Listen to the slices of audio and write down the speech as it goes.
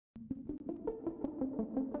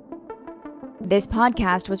This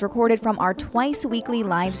podcast was recorded from our twice-weekly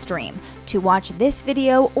live stream. To watch this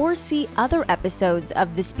video or see other episodes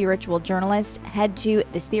of The Spiritual Journalist, head to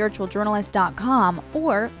thespiritualjournalist.com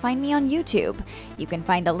or find me on YouTube. You can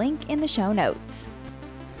find a link in the show notes.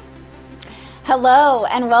 Hello,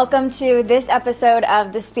 and welcome to this episode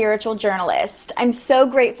of The Spiritual Journalist. I'm so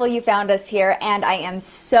grateful you found us here, and I am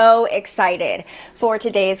so excited for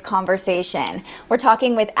today's conversation. We're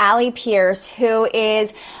talking with Alle Pierce, who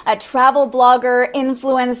is a travel blogger,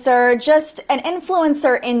 influencer, just an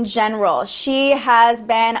influencer in general. She has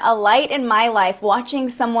been a light in my life, watching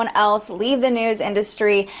someone else leave the news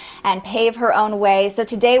industry and pave her own way. So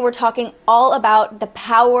today we're talking all about the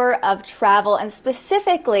power of travel, and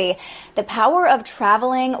specifically the power of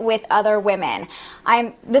traveling with other women.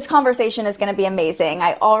 This conversation is going to be amazing.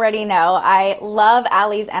 I already know. I love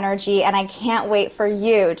Alle's energy, and I can't wait for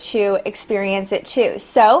you to experience it too.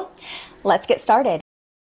 So let's get started.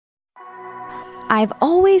 I've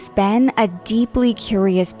always been a deeply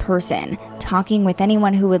curious person, talking with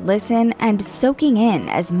anyone who would listen and soaking in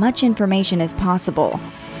as much information as possible.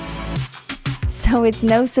 So it's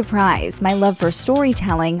no surprise my love for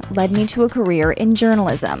storytelling led me to a career in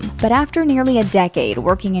journalism. But after nearly a decade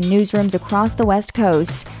working in newsrooms across the West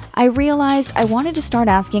Coast, I realized I wanted to start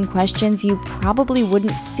asking questions you probably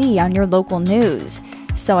wouldn't see on your local news.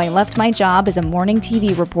 So I left my job as a morning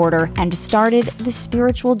TV reporter and started The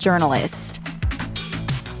Spiritual Journalist.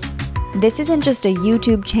 This isn't just a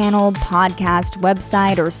YouTube channel, podcast,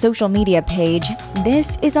 website, or social media page.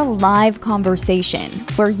 This is a live conversation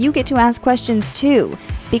where you get to ask questions too,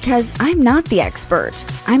 because I'm not the expert.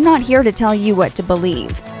 I'm not here to tell you what to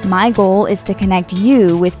believe. My goal is to connect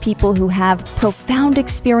you with people who have profound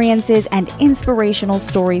experiences and inspirational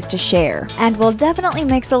stories to share. And we'll definitely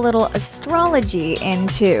mix a little astrology in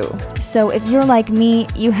too. So if you're like me,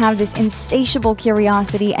 you have this insatiable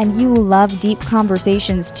curiosity and you love deep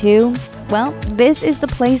conversations too, well, this is the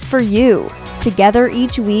place for you. Together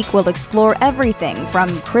each week, we'll explore everything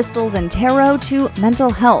from crystals and tarot to mental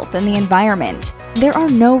health and the environment. There are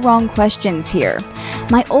no wrong questions here.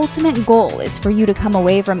 My ultimate goal is for you to come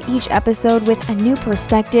away from each episode with a new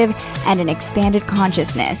perspective and an expanded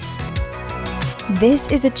consciousness. This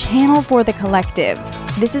is a channel for the collective.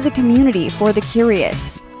 This is a community for the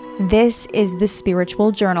curious. This is The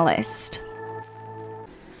Spiritual Journalist.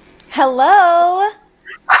 Hello!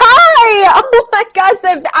 Hi! Oh my gosh,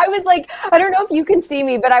 I was like, I don't know if you can see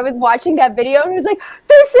me, but I was watching that video and I was like,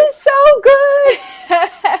 this is so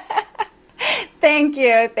good! Thank you.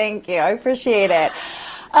 I appreciate it.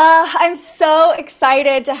 I'm so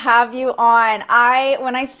excited to have you on.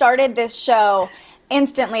 When I started this show,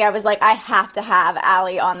 instantly I was like, I have to have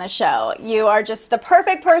Alle on the show. You are just the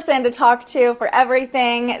perfect person to talk to for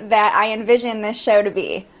everything that I envision this show to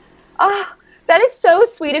be. That is so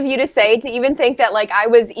sweet of you to say, to even think that like I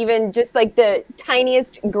was even just like the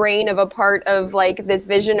tiniest grain of a part of like this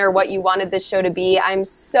vision or what you wanted this show to be.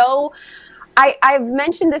 I've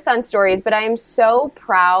mentioned this on stories, but I am so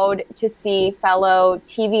proud to see fellow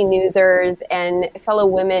TV newsers and fellow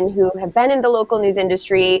women who have been in the local news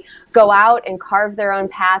industry go out and carve their own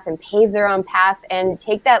path and pave their own path and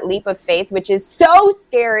take that leap of faith, which is so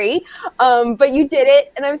scary. But you did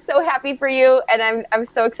it, and I'm so happy for you, and I'm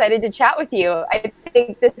so excited to chat with you. I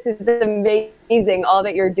think this is amazing, all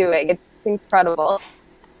that you're doing. It's incredible.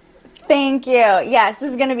 Thank you. Yes, this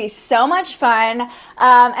is going to be so much fun. And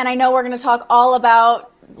I know we're going to talk all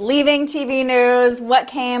about leaving TV news, what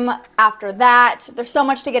came after that. There's so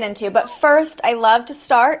much to get into. But first, I love to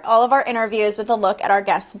start all of our interviews with a look at our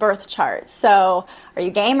guest's birth chart. So are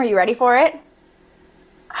you game? Are you ready for it?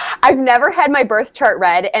 I've never had my birth chart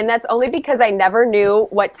read, and that's only because I never knew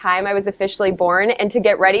what time I was officially born. And to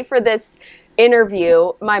get ready for this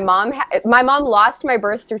interview, my mom lost my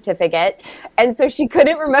birth certificate, and so she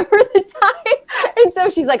couldn't remember the time, and so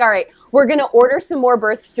she's like, all right, we're gonna order some more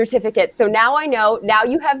birth certificates. So now I know, now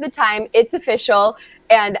you have the time, it's official,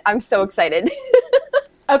 and I'm so excited.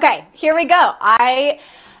 Okay, here we go.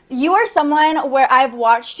 You are someone where I've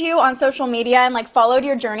watched you on social media and like followed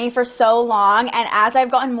your journey for so long, and as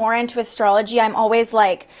I've gotten more into astrology, I'm always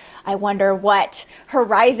like, I wonder what her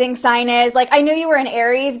rising sign is. Like, I knew you were in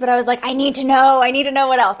Aries, but I was like, I need to know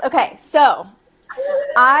what else. Okay, so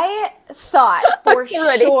I thought for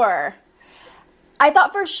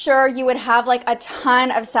sure you would have like a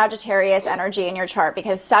ton of Sagittarius energy in your chart,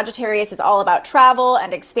 because Sagittarius is all about travel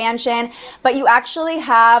and expansion, but you actually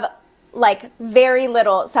have like very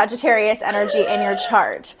little Sagittarius energy in your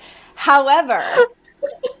chart. However,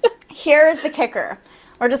 here's the kicker.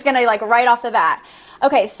 We're just gonna like right off the bat.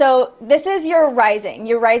 Okay, so this is your rising.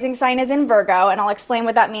 Your rising sign is in Virgo, and I'll explain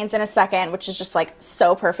what that means in a second, which is just like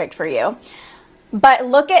so perfect for you. But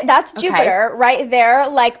that's Okay. Jupiter right there,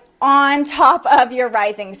 like on top of your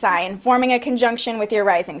rising sign, forming a conjunction with your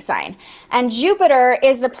rising sign. And Jupiter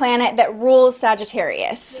is the planet that rules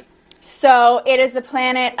Sagittarius. So it is the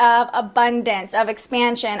planet of abundance, of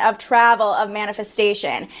expansion, of travel, of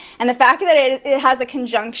manifestation. And the fact that it has a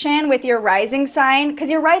conjunction with your rising sign, because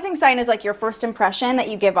your rising sign is like your first impression that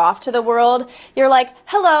you give off to the world. You're like,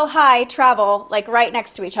 hello, hi, travel, like right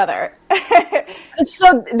next to each other.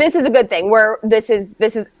 So this is a good thing where this is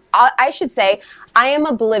I should say I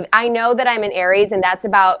know that I'm an Aries, and that's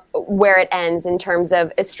about where it ends in terms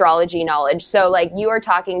of astrology knowledge. So like you are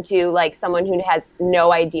talking to like someone who has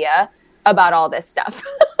no idea about all this stuff.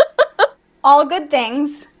 All good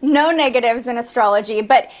things, no negatives in astrology.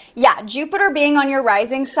 But yeah, Jupiter being on your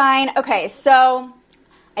rising sign. Okay, so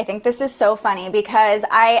I think this is so funny because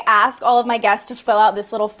I ask all of my guests to fill out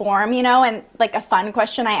this little form, and like a fun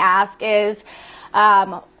question I ask is,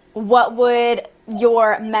 what would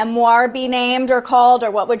your memoir be named or called,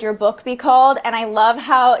 or what would your book be called? And I love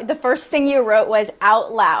how the first thing you wrote was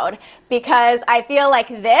out loud, because I feel like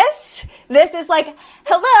this is like,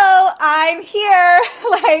 hello, I'm here.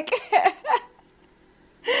 Like,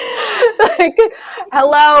 Like,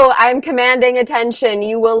 hello, I'm commanding attention.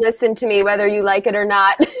 You will listen to me whether you like it or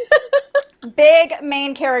not. big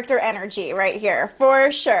main character energy right here,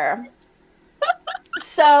 for sure.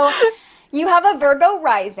 So you have a Virgo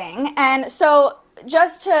rising, and so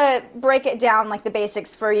just to break it down, like the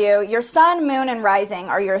basics for you, your sun, moon, and rising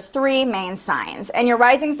are your three main signs. And your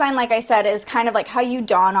rising sign, like I said, is kind of like how you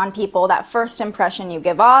dawn on people, that first impression you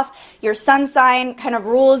give off. Your sun sign kind of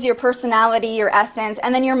rules your personality, your essence,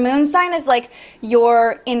 and then your moon sign is like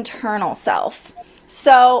your internal self.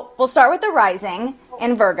 So we'll start with the rising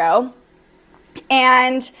in Virgo.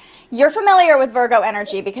 And you're familiar with Virgo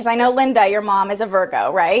energy because I know Linda, your mom, is a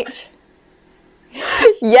Virgo, right?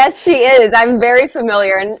 Yes, she is. I'm very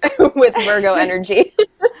familiar with Virgo energy.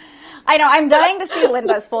 I know. I'm dying to see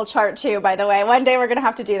Linda's full chart too, by the way. One day we're going to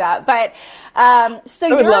have to do that. But so I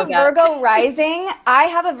would you're a love that. Virgo rising. I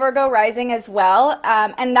have a Virgo rising as well.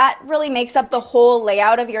 And that really makes up the whole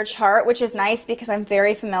layout of your chart, which is nice because I'm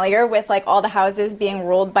very familiar with like all the houses being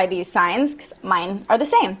ruled by these signs because mine are the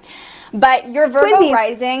same. But your Virgo Twinsies.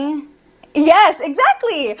 rising. Yes,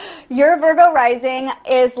 exactly. Your Virgo rising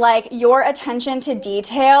is like your attention to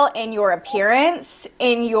detail in your appearance,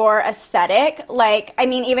 in your aesthetic. Like, I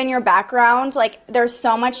mean, even your background, like there's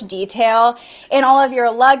so much detail in all of your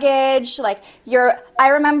luggage. Like I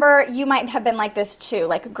remember you might have been like this too.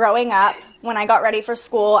 Like growing up, when I got ready for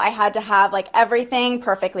school, I had to have like everything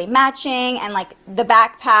perfectly matching, and like the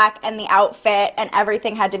backpack and the outfit and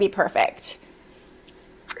everything had to be perfect.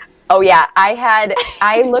 Oh yeah,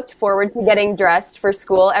 I looked forward to getting dressed for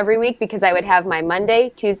school every week because I would have my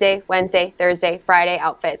Monday, Tuesday, Wednesday, Thursday, Friday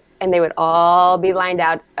outfits, and they would all be lined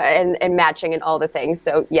out and matching and all the things.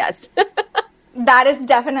 So yes. That is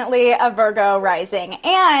definitely a Virgo rising.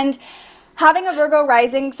 And having a Virgo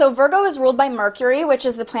rising, so Virgo is ruled by Mercury, which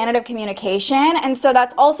is the planet of communication. And so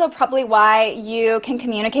that's also probably why you can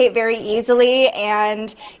communicate very easily.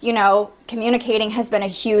 And, communicating has been a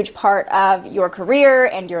huge part of your career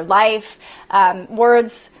and your life.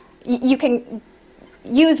 You can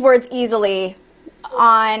use words easily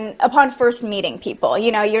upon first meeting people.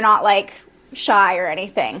 You're not like shy or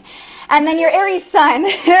anything. And then your Aries sun,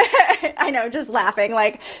 I know, just laughing,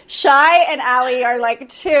 like Shy and Alle are like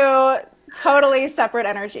two totally separate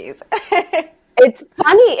energies. It's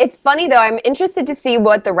funny though. I'm interested to see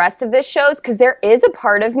what the rest of this shows because there is a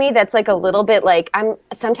part of me that's like a little bit like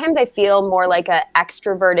sometimes I feel more like a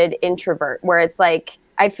extroverted introvert where it's like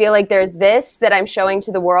I feel like there's this that I'm showing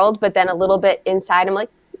to the world, but then a little bit inside I'm like,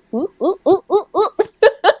 ooh, ooh, ooh, ooh, ooh.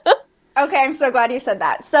 Okay, I'm so glad you said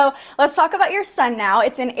that. So let's talk about your sun now.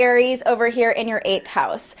 It's in Aries over here in your 8th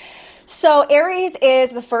house. So Aries is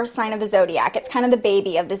the first sign of the zodiac. It's kind of the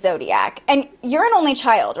baby of the zodiac. And you're an only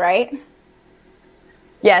child, right?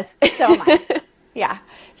 Yes. So am I. Yeah,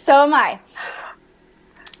 so am I.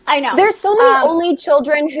 I know. There's so many only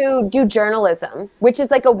children who do journalism, which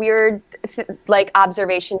is like a weird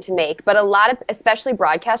observation to make. But a lot of, especially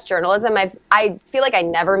broadcast journalism, I feel like I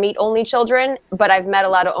never meet only children, but I've met a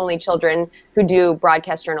lot of only children who do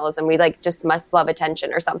broadcast journalism. We just must love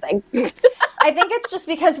attention or something. I think it's just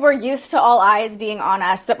because we're used to all eyes being on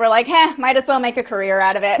us that we're like, might as well make a career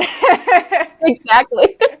out of it.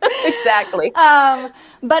 Exactly. Exactly.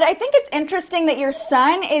 But I think it's interesting that your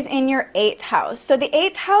sun is in your 8th house. So the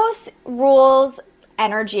 8th house rules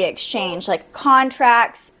energy exchange, like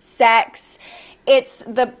contracts, sex. It's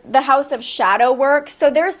the house of shadow work.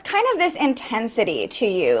 So there's kind of this intensity to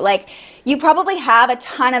you. Like you probably have a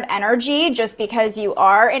ton of energy just because you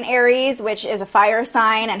are in Aries, which is a fire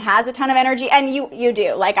sign and has a ton of energy. And you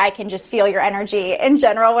do. Like, I can just feel your energy in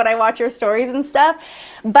general when I watch your stories and stuff.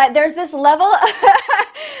 But there's this level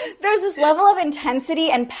of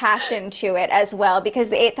intensity and passion to it as well, because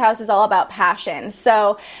the eighth house is all about passion.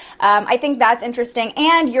 So I think that's interesting.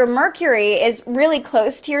 And your Mercury is really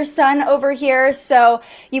close to your sun over here. So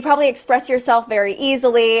you probably express yourself very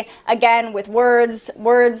easily. Again, with words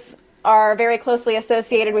are very closely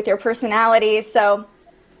associated with your personality. So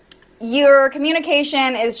your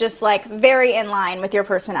communication is just like very in line with your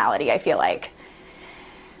personality, I feel like.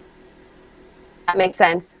 That makes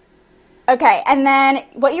sense. Okay, and then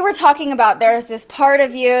what you were talking about, there's this part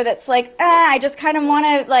of you that's like, I just kind of want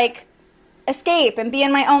to like escape and be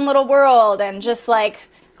in my own little world and just like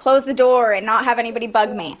close the door and not have anybody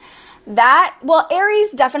bug me. Well,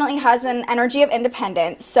 Aries definitely has an energy of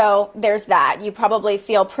independence, so there's that. You probably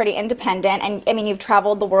feel pretty independent, and I mean, you've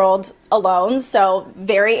traveled the world alone, so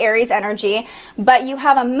very Aries energy. But you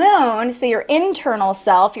have a moon, so your internal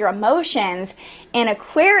self, your emotions, in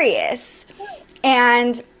Aquarius.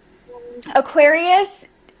 And Aquarius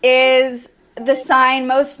is the sign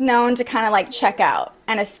most known to kind of like check out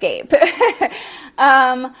and escape.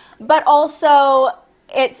 But also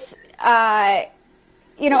it's,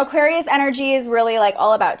 Aquarius energy is really like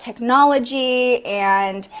all about technology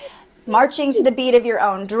and marching to the beat of your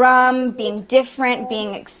own drum, being different,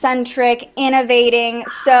 being eccentric, innovating.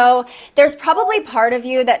 So there's probably part of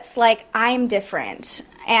you that's like, I'm different.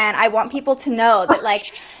 And I want people to know that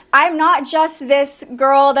like, I'm not just this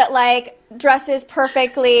girl that like dresses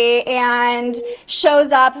perfectly and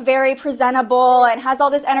shows up very presentable and has all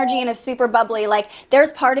this energy and is super bubbly. Like,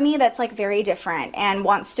 there's part of me that's like very different and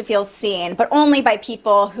wants to feel seen, but only by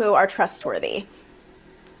people who are trustworthy.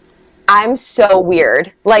 I'm so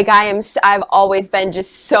weird. Like, I've always been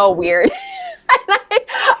just so weird.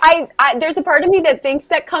 I there's a part of me that thinks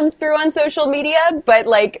that comes through on social media, but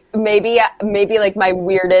like maybe like my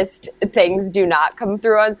weirdest things do not come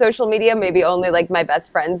through on social media. Maybe only like my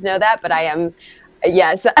best friends know that, but I am,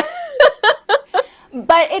 yes.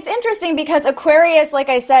 But it's interesting because Aquarius, like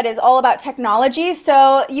I said, is all about technology.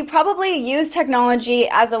 So you probably use technology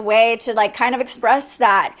as a way to like kind of express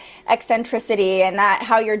that eccentricity and that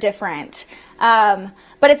how you're different.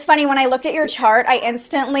 But it's funny, when I looked at your chart, I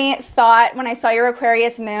instantly thought, when I saw your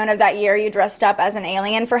Aquarius moon of that year you dressed up as an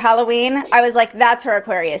alien for Halloween, I was like, that's her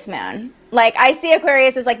Aquarius moon. Like, I see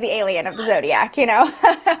Aquarius as like the alien of the zodiac, you know?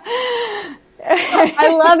 I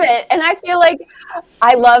love it. And I feel like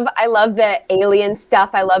I love the alien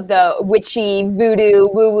stuff. I love the witchy voodoo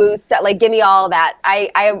woo-woo stuff. Like, give me all that.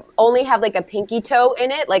 I only have like a pinky toe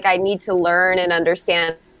in it. Like, I need to learn and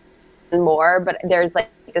understand more, but there's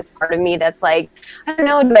like this part of me that's like, I don't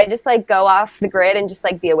know, do I just like go off the grid and just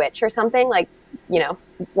like be a witch or something? Like,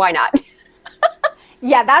 why not?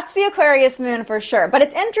 Yeah, that's the Aquarius moon for sure. But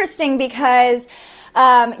it's interesting because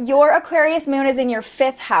your Aquarius moon is in your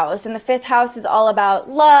fifth house, and the fifth house is all about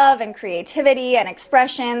love and creativity and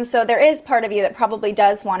expression. So there is part of you that probably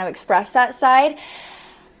does want to express that side.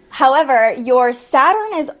 However, your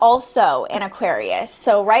Saturn is also in Aquarius,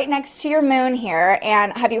 so right next to your moon here.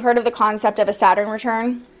 And have you heard of the concept of a Saturn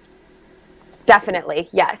return? Definitely,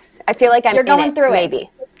 yes. I feel like You're going through maybe.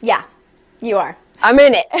 it. Yeah, you are. I'm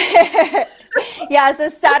in it. Yeah, so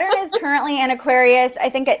Saturn is currently in Aquarius, I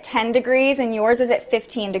think at 10 degrees, and yours is at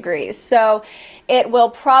 15 degrees. So it will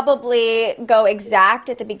probably go exact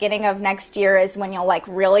at the beginning of next year is when you'll like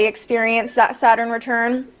really experience that Saturn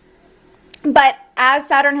return. But as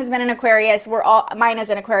Saturn has been in Aquarius, mine is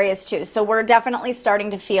in Aquarius too, so we're definitely starting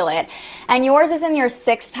to feel it. And yours is in your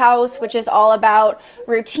sixth house, which is all about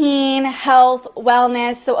routine, health,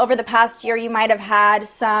 wellness. So over the past year, you might have had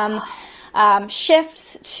some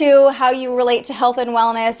shifts to how you relate to health and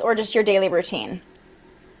wellness, or just your daily routine.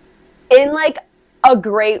 In like a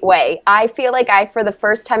great way. I feel like for the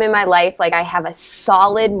first time in my life, like I have a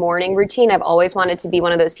solid morning routine. I've always wanted to be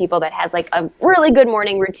one of those people that has like a really good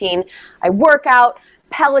morning routine. I work out.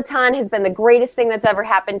 Peloton has been the greatest thing that's ever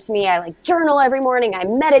happened to me. I like journal every morning. I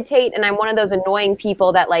meditate, and I'm one of those annoying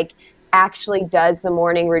people that like actually does the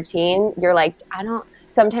morning routine. You're like,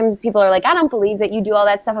 sometimes people are like, I don't believe that you do all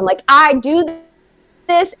that stuff. I'm like, I do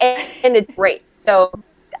this and it's great. So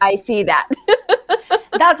I see that.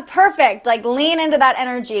 That's perfect. Like, lean into that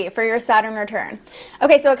energy for your Saturn return.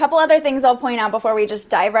 Okay, so a couple other things I'll point out before we just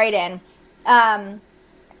dive right in.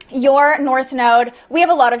 Your North Node, we have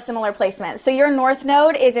a lot of similar placements. So your North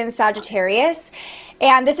Node is in Sagittarius,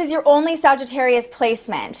 and this is your only Sagittarius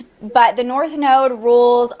placement. But the North Node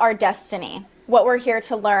rules our destiny. what we're here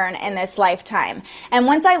to learn in this lifetime. And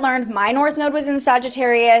once I learned my North Node was in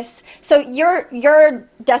Sagittarius, so your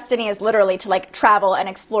destiny is literally to like travel and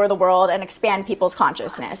explore the world and expand people's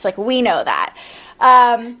consciousness. Like we know that.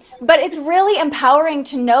 But it's really empowering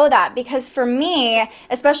to know that, because for me,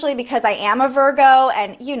 especially because I am a Virgo,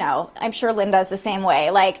 and you know, I'm sure Linda's the same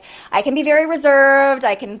way. Like I can be very reserved,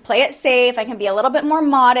 I can play it safe, I can be a little bit more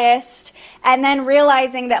modest, and then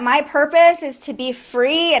realizing that my purpose is to be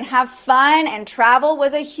free and have fun and travel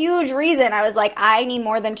was a huge reason. I was like, I need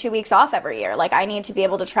more than 2 weeks off every year. Like I need to be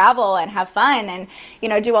able to travel and have fun and, you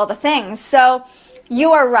know, do all the things. So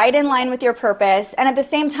you are right in line with your purpose. And at the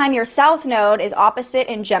same time, your South Node is opposite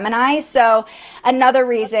in Gemini. So another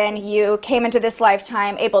reason you came into this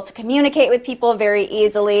lifetime able to communicate with people very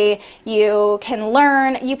easily. You can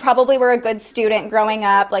learn. You probably were a good student growing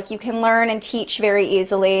up. Like you can learn and teach very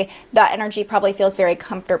easily. That energy probably feels very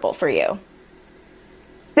comfortable for you.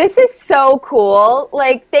 This is so cool.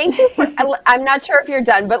 Like, thank you for, I'm not sure if you're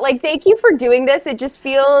done, but like, thank you for doing this. It just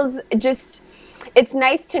feels it's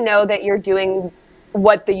nice to know that you're doing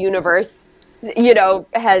what the universe, you know,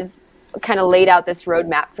 has kind of laid out this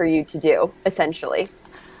roadmap for you to do, essentially.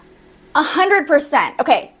 100%.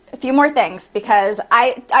 Okay, a few more things, because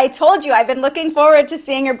I told you I've been looking forward to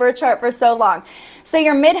seeing your birth chart for so long. So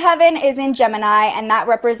your midheaven is in Gemini, and that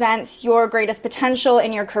represents your greatest potential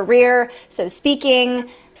in your career. So speaking,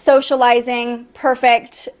 socializing,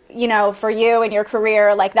 perfect, you know, for you and your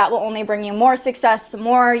career. Like that will only bring you more success the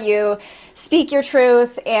more you speak your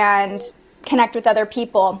truth and connect with other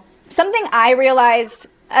people. Something I realized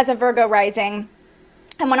as a Virgo rising,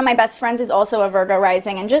 and one of my best friends is also a Virgo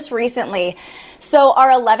rising, and just recently, so our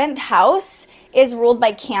 11th house is ruled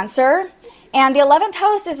by Cancer, and the 11th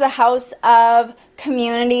house is the house of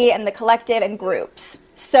community and the collective and groups.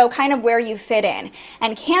 So kind of where you fit in.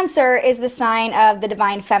 And Cancer is the sign of the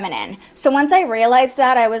divine feminine. So once I realized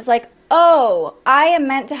that, I was like, oh, I am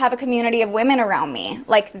meant to have a community of women around me.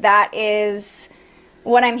 Like that is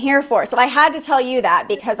what I'm here for. So I had to tell you that,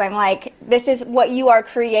 because I'm like, this is what you are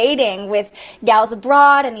creating with Gals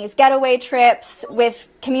Abroad and these getaway trips with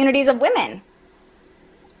communities of women.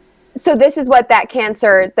 So this is what that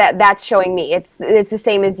Cancer, that's showing me. It's the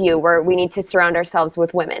same as you, where we need to surround ourselves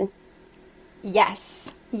with women.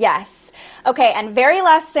 Yes, yes. Okay, and very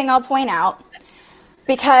last thing I'll point out,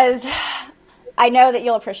 because I know that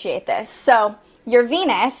you'll appreciate this. So your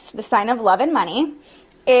Venus, the sign of love and money,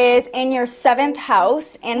 is in your 7th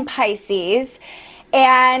house in Pisces.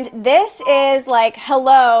 And this is like,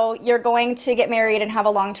 hello, you're going to get married and have a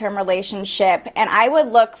long-term relationship. And I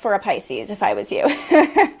would look for a Pisces if I was you.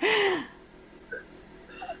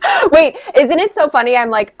 Wait, isn't it so funny? I'm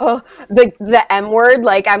like, oh, the M word,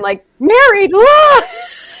 like I'm like, married. Well,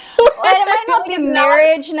 it might not be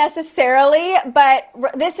marriage necessarily, but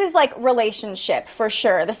this is like relationship for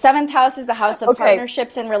sure. The 7th house is the house of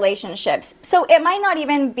partnerships and relationships. So it might not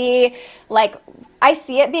even be like, I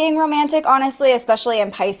see it being romantic, honestly, especially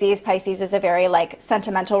in Pisces. Pisces is a very like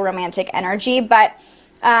sentimental, romantic energy, but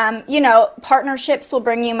you know, partnerships will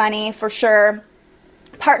bring you money for sure.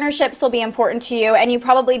 Partnerships will be important to you, and you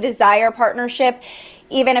probably desire partnership,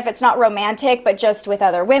 even if it's not romantic, but just with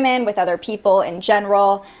other women, with other people in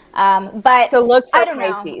general. But so look for I don't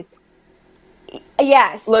Pisces. Know.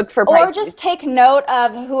 Yes. Look for Pisces. Or just take note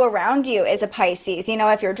of who around you is a Pisces, you know,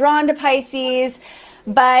 if you're drawn to Pisces.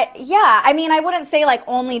 But yeah, I mean, I wouldn't say like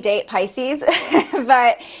only date Pisces,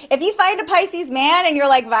 but if you find a Pisces man and you're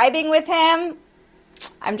like vibing with him,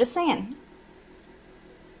 I'm just saying.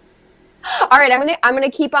 All right, I'm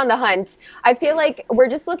gonna keep on the hunt. I feel like we're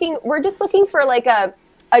just looking for like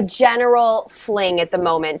a general fling at the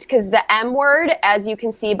moment, because the M word, as you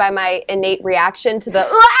can see by my innate reaction to the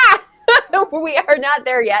we are not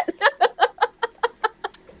there yet.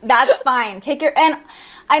 That's fine. And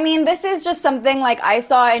I mean, this is just something like I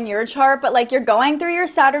saw in your chart, but like you're going through your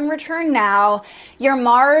Saturn return now. Your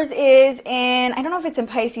Mars is in, I don't know if it's in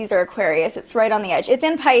Pisces or Aquarius. It's right on the edge. It's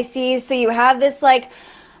in Pisces. So you have this like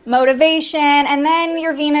motivation, and then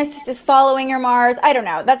your Venus is following your Mars. I don't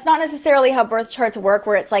know. That's not necessarily how birth charts work,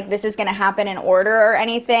 where it's like this is going to happen in order or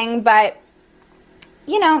anything, but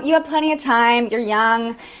you know, you have plenty of time, you're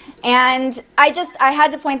young, and I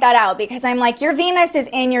had to point that out, because I'm like, your Venus is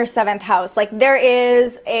in your 7th house. Like there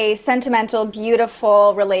is a sentimental,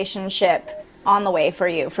 beautiful relationship on the way for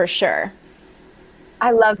you, for sure. I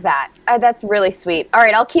love that. That's really sweet. All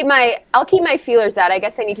right, I'll keep my feelers out. I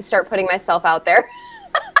guess I need to start putting myself out there.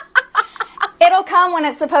 It'll come when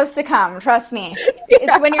it's supposed to come. Trust me. Yeah.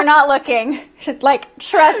 It's when you're not looking. Like,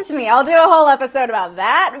 trust me. I'll do a whole episode about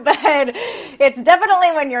that. But it's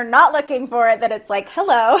definitely when you're not looking for it that it's like,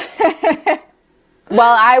 hello.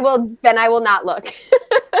 Well, I will not look.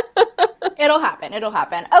 It'll happen. It'll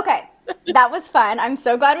happen. Okay. That was fun. I'm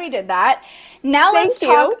so glad we did that. Now let's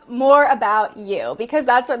Thank you. talk more about you, because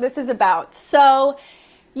that's what this is about. So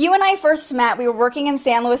you and I first met, we were working in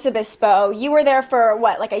San Luis Obispo. You were there for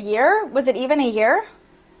what, like a year? Was it even a year?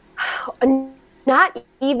 Not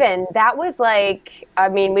even. That was like, I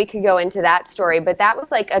mean, we could go into that story, but that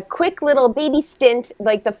was like a quick little baby stint,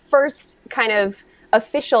 like the first kind of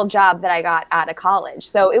official job that I got out of college.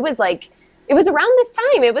 So it was around this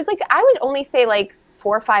time. It was like, I would only say like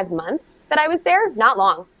 4 or 5 months that I was there, not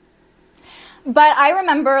long. But I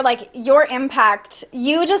remember like your impact,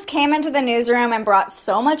 you just came into the newsroom and brought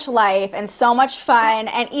so much life and so much fun.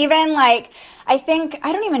 And even like, I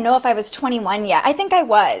don't even know if I was 21 yet. I think I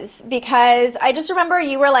was, because I just remember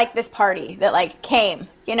you were like this party that like came,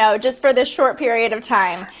 just for this short period of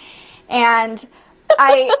time. And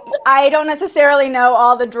I don't necessarily know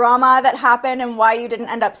all the drama that happened and why you didn't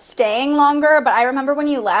end up staying longer, but I remember when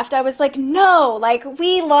you left, I was like, no, like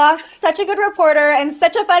we lost such a good reporter and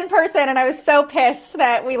such a fun person, and I was so pissed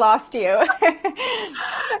that we lost you.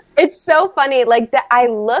 It's so funny. Like I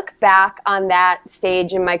look back on that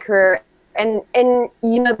stage in my career, and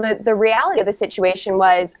the reality of the situation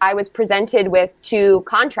was I was presented with 2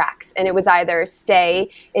 contracts, and it was either stay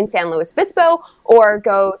in San Luis Obispo or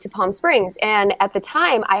go to Palm Springs. And at the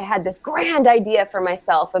time, I had this grand idea for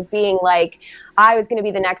myself of being like, I was going to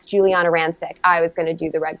be the next Juliana Rancic. I was going to do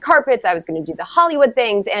the red carpets. I was going to do the Hollywood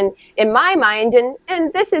things. And in my mind,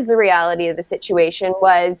 and this is the reality of the situation,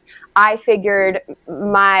 was I figured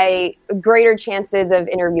my greater chances of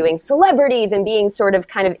interviewing celebrities and being sort of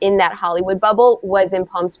kind of in that Hollywood bubble was in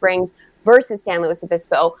Palm Springs versus San Luis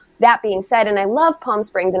Obispo. That being said, and I love Palm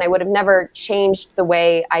Springs, and I would have never changed the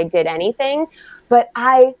way I did anything, but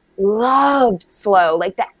I loved SLO,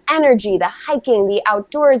 like the energy, the hiking, the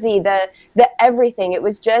outdoorsy, the everything. It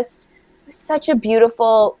was such a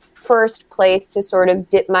beautiful first place to sort of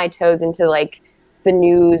dip my toes into like the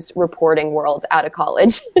news reporting world out of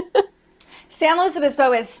college. San Luis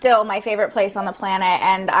Obispo is still my favorite place on the planet,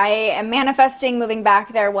 and I am manifesting moving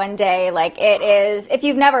back there one day. Like, it is, if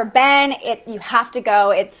you've never been, you have to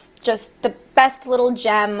go. It's just the best little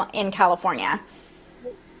gem in California.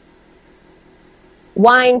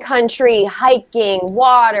 Wine country, hiking,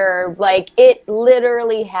 water, like it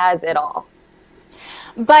literally has it all.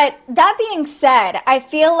 But that being said, I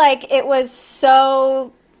feel like it was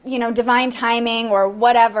so, divine timing or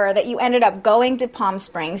whatever that you ended up going to Palm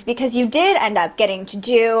Springs, because you did end up getting to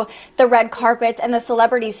do the red carpets and the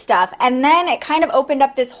celebrity stuff. And then it kind of opened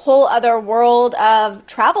up this whole other world of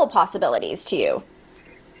travel possibilities to you.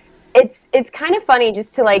 It's kind of funny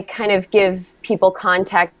just to like kind of give people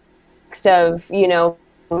context of,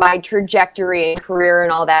 my trajectory and career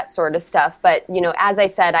and all that sort of stuff. But, as I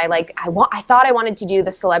said, I thought I wanted to do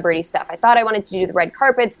the celebrity stuff. I thought I wanted to do the red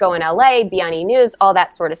carpets, go in LA, be on E! News, all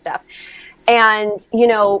that sort of stuff. And,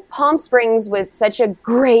 Palm Springs was such a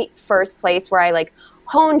great first place where I like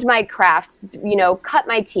honed my craft, cut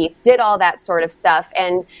my teeth, did all that sort of stuff,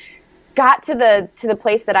 and got to the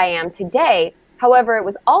place that I am today. However, it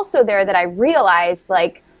was also there that I realized,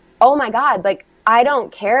 like, oh my God, like, I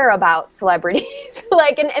don't care about celebrities.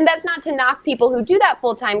 Like, and that's not to knock people who do that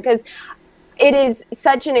full time, because it is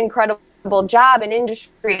such an incredible job and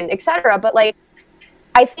industry and et cetera. But like,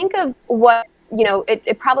 I think of what,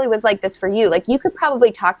 it probably was like this for you. Like, you could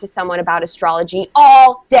probably talk to someone about astrology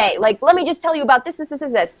all day. Like, let me just tell you about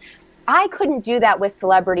this. I couldn't do that with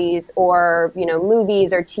celebrities or,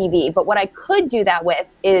 movies or TV. But what I could do that with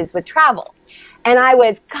is with travel. And I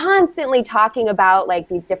was constantly talking about like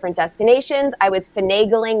these different destinations. I was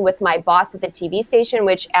finagling with my boss at the TV station,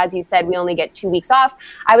 which, as you said, we only get 2 weeks off.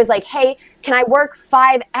 I was like, hey, can I work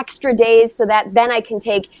 5 extra days so that then I can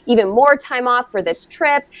take even more time off for this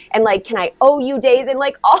trip? And like, can I owe you days? And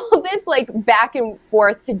like all of this like back and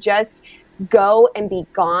forth to just go and be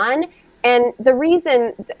gone. And the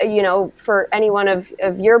reason, for anyone of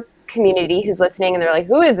your community who's listening and they're like,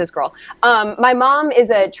 who is this girl? My mom is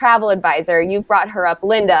a travel advisor. You've brought her up,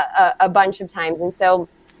 Linda, a bunch of times. And so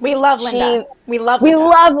we love Linda. We love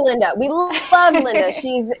Linda.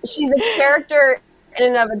 She's a character in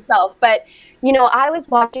and of itself. But, I was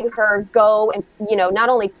watching her go and, not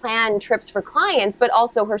only plan trips for clients, but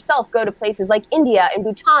also herself go to places like India and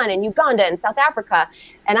Bhutan and Uganda and South Africa.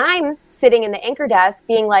 And I'm sitting in the anchor desk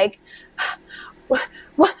being like,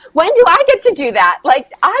 when do I get to do that?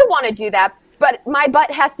 Like, I want to do that, but my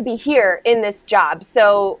butt has to be here in this job.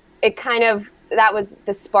 So that was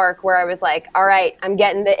the spark where I was like, all right, I'm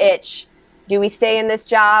getting the itch. Do we stay in this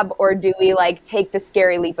job, or do we like take the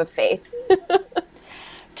scary leap of faith?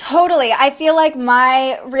 Totally. I feel like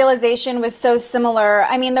my realization was so similar.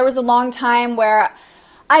 I mean, there was a long time where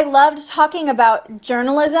I loved talking about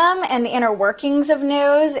journalism and the inner workings of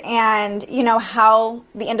news and, how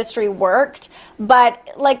the industry worked.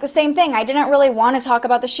 But like the same thing, I didn't really want to talk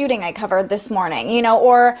about the shooting I covered this morning,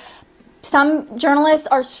 or some journalists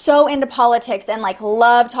are so into politics and like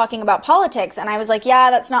love talking about politics, and I was like,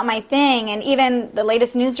 yeah, that's not my thing. And even the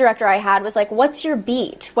latest news director I had was like, what's your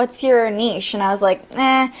beat, what's your niche? And I was like,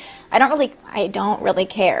 I don't really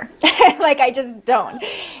care. Like, I just don't.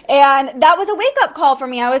 And that was a wake-up call for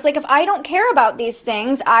me. I was like, if I don't care about these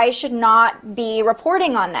things, I should not be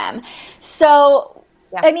reporting on them. So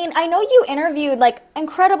yeah. I mean, I know you interviewed like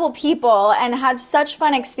incredible people and had such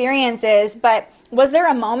fun experiences, but was there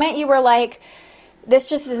a moment you were like, this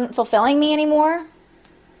just isn't fulfilling me anymore?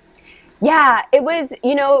 Yeah, it was, it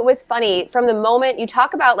was funny. From the moment you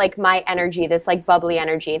talk about like my energy, this like bubbly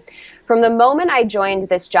energy, from the moment I joined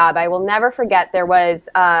this job, I will never forget there was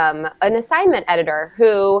an assignment editor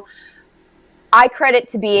who I credit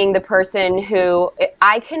to being the person who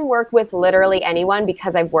I can work with literally anyone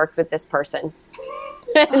because I've worked with this person.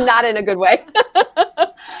 Not in a good way.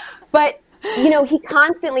 But, he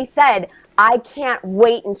constantly said, I can't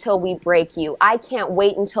wait until we break you. I can't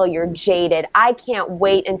wait until you're jaded. I can't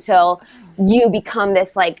wait until you become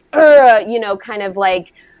this like, kind of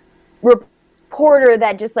like reporter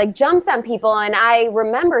that just like jumps on people. And I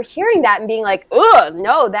remember hearing that and being like,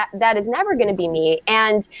 no, that is never going to be me.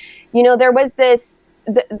 And, there was this,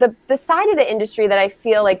 the side of the industry that I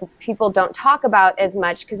feel like people don't talk about as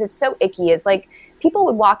much because it's so icky is like, people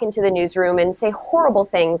would walk into the newsroom and say horrible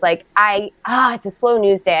things like, it's a slow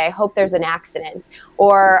news day. I hope there's an accident.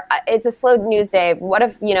 Or it's a slow news day. What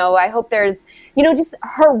if, I hope there's, just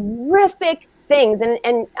horrific things.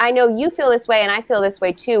 And I know you feel this way and I feel this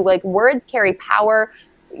way too. Like words carry power.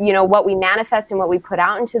 What we manifest and what we put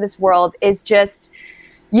out into this world is just,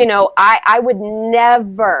 I would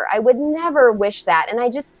never wish that. And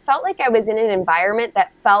I just felt like I was in an environment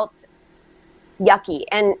that felt yucky.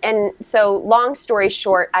 And so long story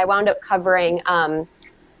short, I wound up covering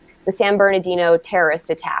the San Bernardino terrorist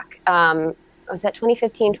attack. Was that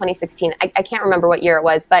 2015, 2016? I can't remember what year it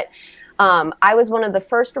was, but I was one of the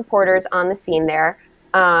first reporters on the scene there.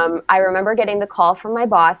 I remember getting the call from my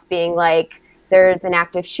boss being like, there's an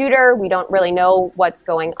active shooter. We don't really know what's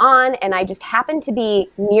going on. And I just happened to be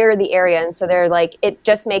near the area. And so they're like, it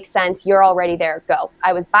just makes sense. You're already there. Go.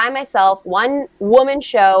 I was by myself, one woman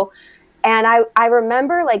show. And I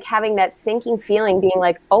remember like having that sinking feeling being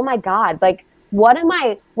like, oh my God, like, what am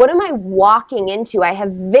I walking into? I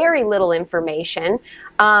have very little information.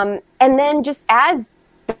 And then just as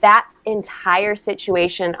that entire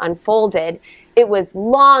situation unfolded, it was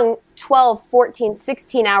long 12, 14,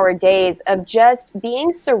 16-hour days of just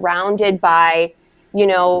being surrounded by,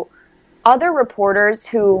 other reporters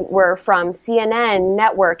who were from CNN,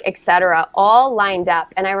 Network, etc., all lined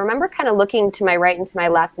up. And I remember kind of looking to my right and to my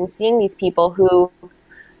left and seeing these people who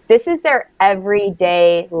this is their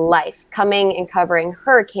everyday life, coming and covering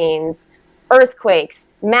hurricanes, earthquakes,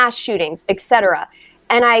 mass shootings, etc.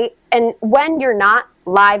 And when you're not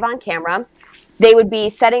live on camera, they would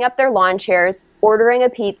be setting up their lawn chairs, ordering a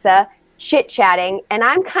pizza, chit-chatting, and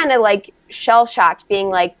I'm kind of like shell-shocked being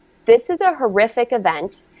like, this is a horrific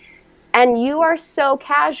event. And you are so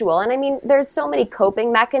casual. And I mean, there's so many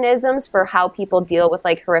coping mechanisms for how people deal with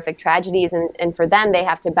like horrific tragedies. And for them, they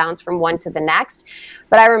have to bounce from one to the next.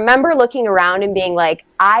 But I remember looking around and being like,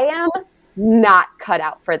 I am not cut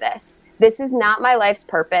out for this. This is not my life's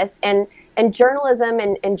purpose. And journalism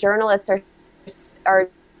and journalists are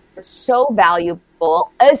so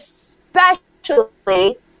valuable,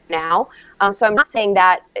 especially now. So I'm not saying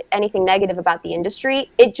that anything negative about the industry.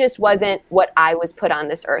 It just wasn't what I was put on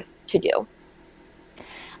this earth to do.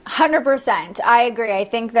 100%. I agree. I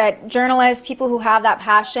think that journalists, people who have that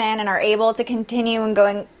passion and are able to continue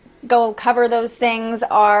and go cover those things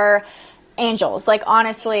are angels. Like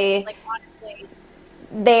honestly,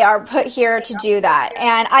 they are put here to do that.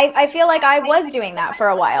 And I feel like I was doing that for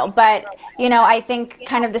a while, but I think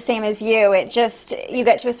kind of the same as you, you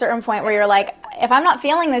get to a certain point where you're like, if I'm not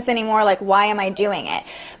feeling this anymore, like, why am I doing it?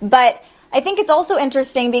 But I think it's also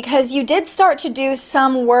interesting because you did start to do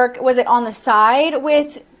some work, was it on the side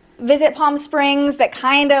with Visit Palm Springs, that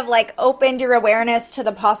kind of like opened your awareness to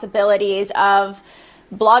the possibilities of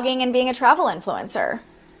blogging and being a travel influencer?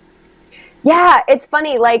 Yeah, it's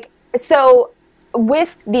funny. Like, so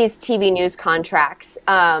with these TV news contracts,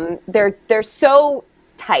 they're so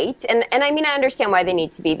tight. And I mean, I understand why they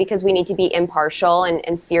need to be, because we need to be impartial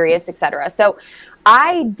and serious, et cetera. So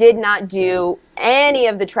I did not do any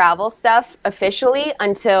of the travel stuff officially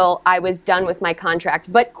until I was done with my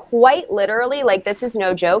contract. But quite literally, like, this is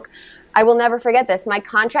no joke. I will never forget this. My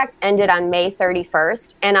contract ended on May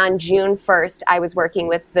 31st, and on June 1st, I was working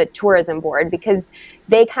with the tourism board because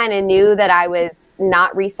they kind of knew that I was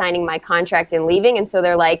not re-signing my contract and leaving. And so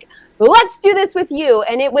they're like, let's do this with you.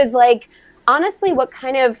 And it was like, honestly, what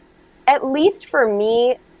kind of, at least for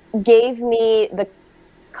me, gave me the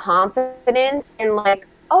confidence in, like,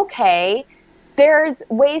 okay, there's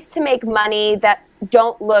ways to make money that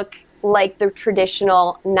don't look like the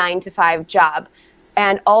traditional 9 to 5 job.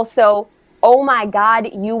 And also, oh my God,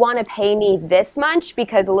 you want to pay me this much?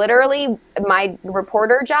 Because literally my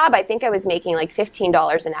reporter job, I think I was making like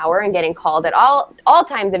 $15 an hour and getting called at all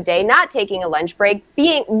times of day, not taking a lunch break,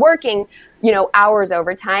 working, hours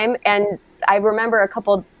overtime. And I remember a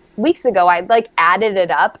couple weeks ago, I like added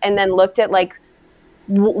it up and then looked at like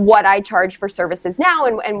what I charge for services now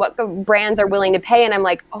and what the brands are willing to pay. And I'm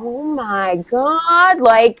like, oh my God,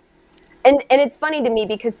 like, and it's funny to me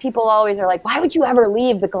because people always are like, why would you ever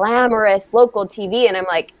leave the glamorous local TV? And I'm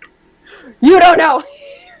like, you don't know.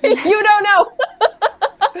 You don't know.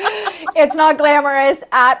 It's not glamorous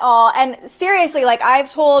at all. And seriously, like,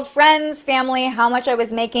 I've told friends, family, how much I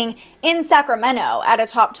was making in Sacramento at a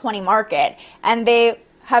top 20 market. And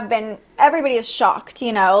everybody is shocked,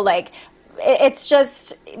 like, it's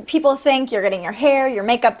just, people think you're getting your hair, your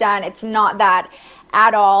makeup done. It's not that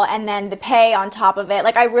at all. And then the pay on top of it.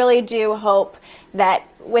 Like, I really do hope that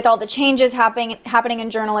with all the changes happening in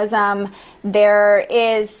journalism, there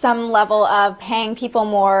is some level of paying people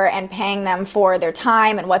more and paying them for their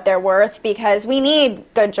time and what they're worth, because we need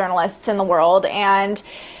good journalists in the world, and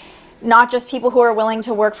not just people who are willing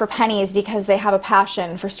to work for pennies because they have a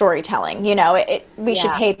passion for storytelling. We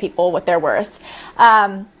should pay people what they're worth.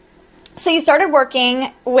 So you started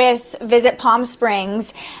working with Visit Palm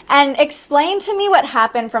Springs, and explain to me what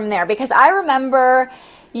happened from there, because I remember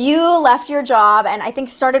you left your job and I think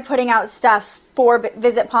started putting out stuff for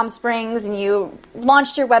Visit Palm Springs, and you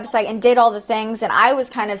launched your website and did all the things, and I was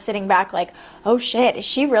kind of sitting back like, oh shit, is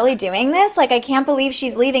she really doing this? Like, I can't believe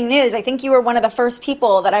she's leaving news. I think you were one of the first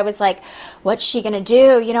people that I was like, what's she gonna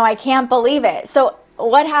do? I can't believe it. So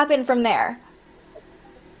what happened from there?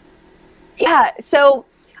 Yeah, so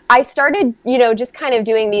I started, just kind of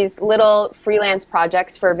doing these little freelance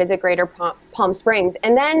projects for Visit Greater Palm Springs.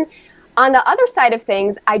 And then on the other side of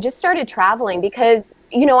things, I just started traveling because,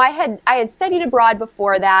 I had studied abroad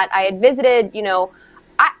before that. I had visited,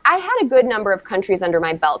 I had a good number of countries under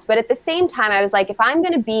my belt. But at the same time, I was like, if I'm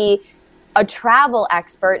going to be a travel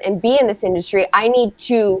expert and be in this industry, I need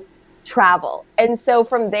to travel. And so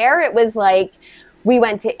from there, it was like, we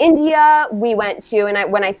went to India,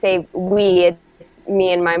 when I say we, it's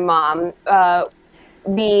me and my mom.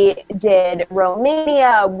 We did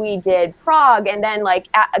Romania, we did Prague, and then like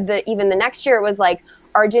even the next year it was like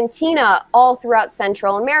Argentina, all throughout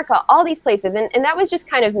Central America, all these places. And that was just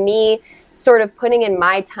kind of me sort of putting in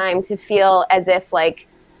my time to feel as if like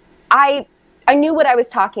I knew what I was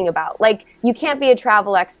talking about. Like, you can't be a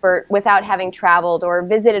travel expert without having traveled or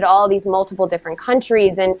visited all these multiple different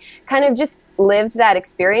countries and kind of just lived that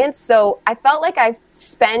experience. So I felt like I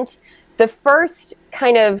spent the first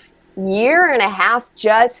kind of year and a half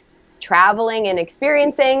just traveling and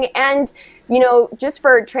experiencing, and just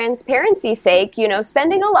for transparency's sake,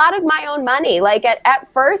 spending a lot of my own money. Like, at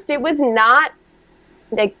first it was not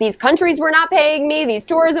like these countries were not paying me, these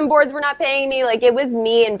tourism boards were not paying me. Like, it was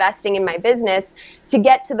me investing in my business to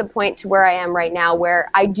get to the point to where I am right now,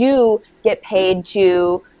 where I do get paid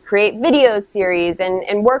to create video series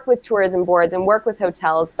and work with tourism boards and work with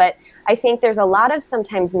hotels. But I think there's a lot of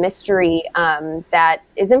sometimes mystery that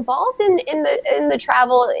is involved in the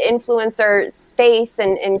travel influencer space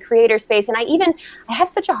and creator space. And I have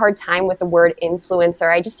such a hard time with the word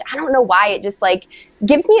influencer. I don't know why, it just like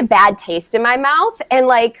gives me a bad taste in my mouth. And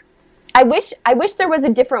like, I wish there was a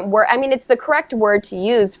different word. I mean, it's the correct word to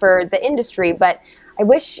use for the industry, but I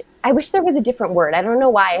wish there was a different word. I don't know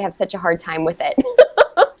why I have such a hard time with it.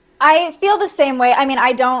 I feel the same way. I mean,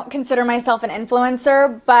 I don't consider myself an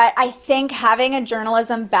influencer, but I think having a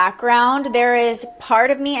journalism background, there is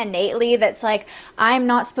part of me innately that's like, I'm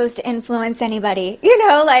not supposed to influence anybody.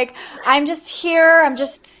 Like, I'm just here, I'm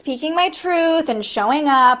just speaking my truth and showing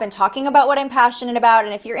up and talking about what I'm passionate about.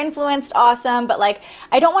 And if you're influenced, awesome. But like,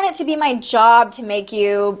 I don't want it to be my job to make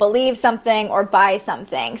you believe something or buy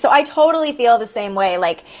something. So I totally feel the same way.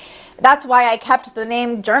 Like, that's why I kept the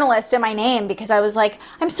name journalist in my name, because I was like,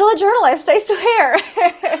 I'm still a journalist, I swear.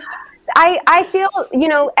 I feel,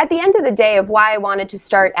 at the end of the day of why I wanted to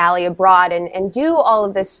start Alle Abroad and do all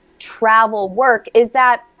of this travel work is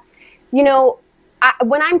that,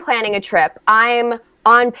 when I'm planning a trip, I'm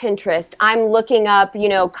on Pinterest. I'm looking up,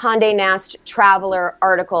 Condé Nast traveler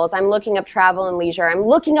articles. I'm looking up travel and leisure. I'm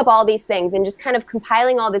looking up all these things and just kind of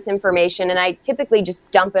compiling all this information. And I typically just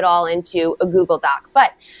dump it all into a Google Doc.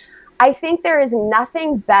 But I think there is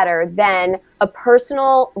nothing better than a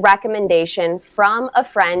personal recommendation from a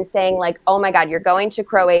friend saying like, oh my God, you're going to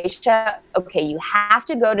Croatia. Okay, you have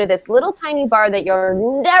to go to this little tiny bar that you're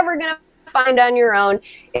never going to find on your own.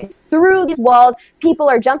 It's through these walls. People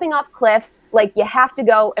are jumping off cliffs. Like, you have to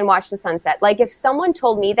go and watch the sunset. Like, if someone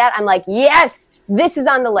told me that, I'm like, yes, this is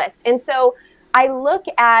on the list. And so I look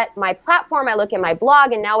at my platform, I look at my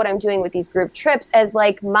blog, and now what I'm doing with these group trips as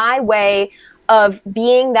like my way of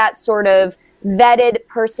being that sort of vetted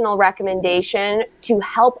personal recommendation to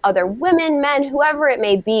help other women, men, whoever it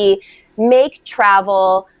may be, make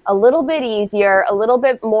travel a little bit easier, a little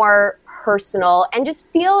bit more personal, and just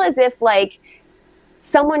feel as if like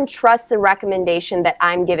someone trusts the recommendation that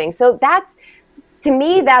I'm giving. So that's, to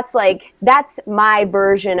me, that's my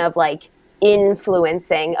version of like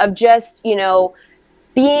influencing, of just,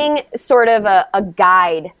 being sort of a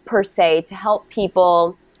guide per se to help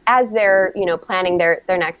people as they're, planning their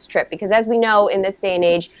next trip. Because as we know, in this day and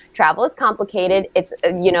age, travel is complicated. It's,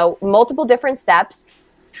 multiple different steps.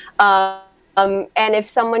 And if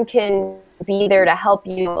someone can be there to help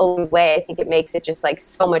you along the way, I think it makes it just like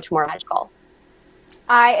so much more magical.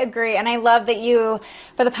 I agree. And I love that you,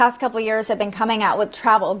 for the past couple of years, have been coming out with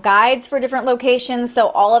travel guides for different locations. So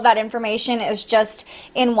all of that information is just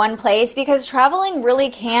in one place, because traveling really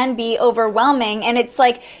can be overwhelming. And it's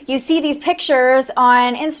like you see these pictures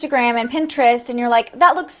on Instagram and Pinterest and you're like,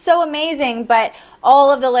 that looks so amazing. But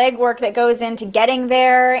all of the legwork that goes into getting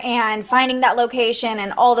there and finding that location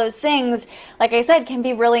and all those things, like I said, can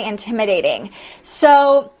be really intimidating.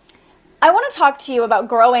 So I want to talk to you about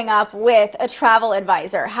growing up with a travel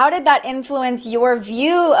advisor. How did that influence your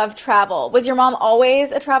view of travel? Was your mom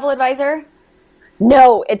always a travel advisor?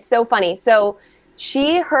 No, it's so funny. So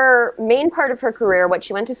her main part of her career, what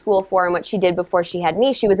she went to school for and what she did before she had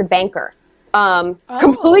me, she was a banker.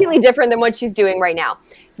 Completely different than what she's doing right now.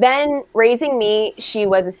 Then raising me, she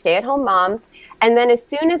was a stay-at-home mom. And then as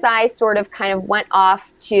soon as I sort of kind of went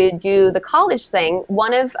off to do the college thing,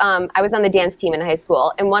 I was on the dance team in high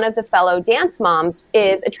school, and one of the fellow dance moms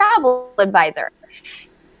is a travel advisor.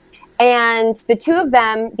 And the two of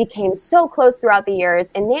them became so close throughout the years.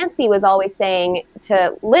 And Nancy was always saying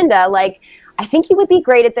to Linda, like, I think you would be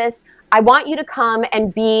great at this. I want you to come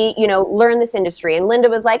and learn this industry. And Linda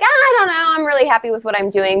was like, I don't know, I'm really happy with what I'm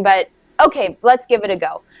doing, but okay, let's give it a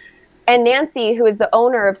go. And Nancy, who is the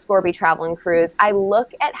owner of Scorby Travel and Cruise, I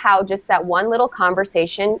look at how just that one little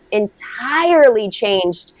conversation entirely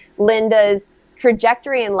changed Linda's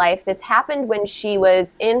trajectory in life. This happened when she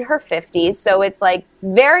was in her 50s. So it's like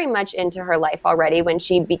very much into her life already when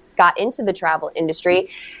she got into the travel industry.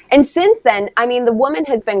 And since then, I mean, the woman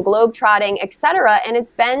has been globetrotting, et cetera. And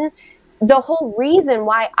it's been the whole reason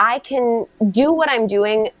why I can do what I'm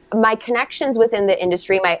doing. My connections within the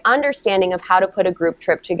industry, my understanding of how to put a group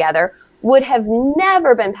trip together would have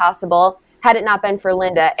never been possible had it not been for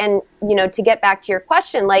Linda. And, to get back to your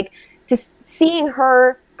question, like just seeing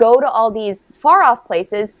her go to all these far off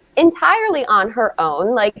places entirely on her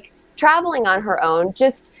own, like traveling on her own,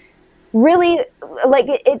 just really like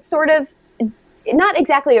it's sort of not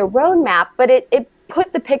exactly a roadmap, but it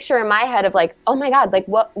put the picture in my head of like, oh my God, like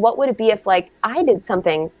what would it be if like I did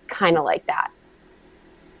something kind of like that?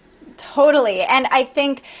 Totally. And I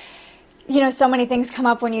think, so many things come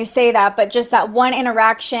up when you say that, but just that one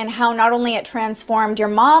interaction, how not only it transformed your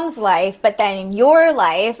mom's life, but then your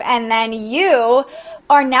life, and then you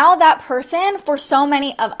are now that person for so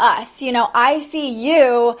many of us. I see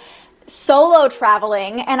you solo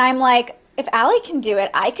traveling and I'm like, if Alle can do it,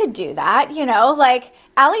 I could do that, like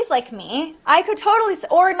Alle's like me. I could totally,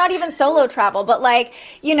 or not even solo travel, but like,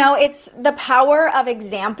 it's the power of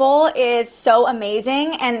example is so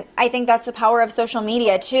amazing. And I think that's the power of social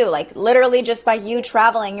media too. Like literally just by you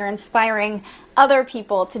traveling, you're inspiring other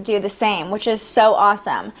people to do the same, which is so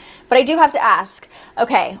awesome. But I do have to ask,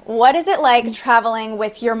 okay, what is it like traveling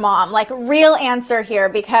with your mom? Like real answer here,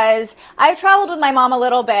 because I've traveled with my mom a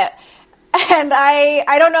little bit. And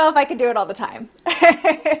I don't know if I could do it all the time.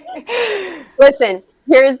 Listen,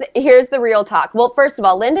 here's the real talk. Well, first of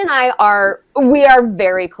all, Linda and we are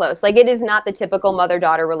very close. Like it is not the typical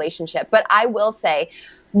mother-daughter relationship, but I will say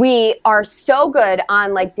we are so good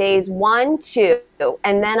on like days 1, 2,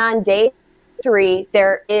 and then on day 3,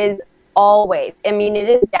 there is always, I mean, it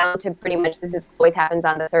is down to pretty much, always happens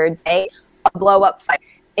on the 3rd day, a blow up fight.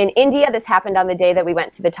 in India. This happened on the day that we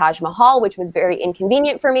went to the Taj Mahal, which was very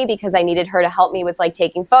inconvenient for me because I needed her to help me with like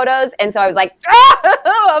taking photos. And so I was like,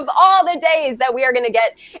 of all the days that we are going to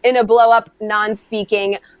get in a blow up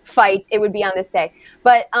non-speaking fight, it would be on this day.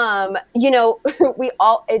 But,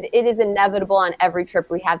 it is inevitable on every trip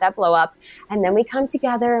we have that blow up. And then we come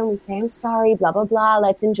together and we say, I'm sorry, blah, blah, blah.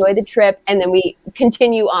 Let's enjoy the trip. And then we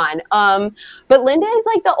continue on. But Linda is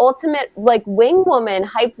like the ultimate like wing woman,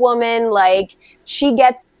 hype woman. Like she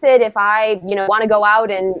gets it if I, want to go out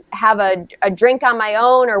and have a drink on my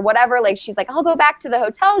own or whatever. Like she's like, I'll go back to the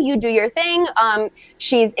hotel. You do your thing.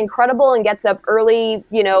 She's incredible and gets up early,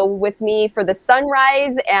 with me for the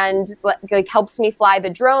sunrise and like helps me fly the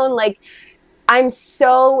drone. Like I'm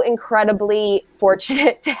so incredibly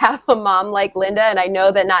fortunate to have a mom like Linda. And I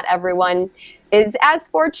know that not everyone is as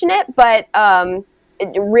fortunate, but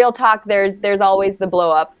real talk, there's always the blow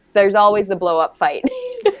up. There's always the blow up fight.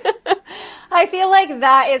 I feel like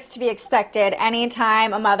that is to be expected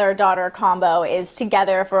anytime a mother-daughter combo is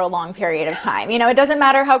together for a long period of time. It doesn't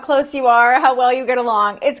matter how close you are, how well you get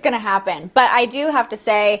along, it's going to happen. But I do have to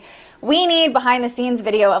say, we need behind-the-scenes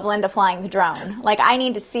video of Linda flying the drone. Like, I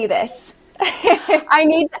need to see this. I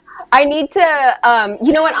need to,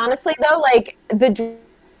 you know what, honestly, though, like, the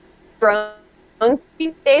drones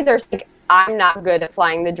these days are like, I'm not good at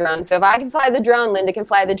flying the drone. So if I can fly the drone, Linda can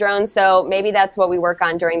fly the drone. So maybe that's what we work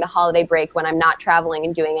on during the holiday break when I'm not traveling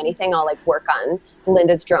and doing anything. I'll like work on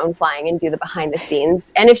Linda's drone flying and do the behind the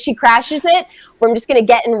scenes. And if she crashes it, I'm just going to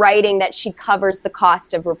get in writing that she covers the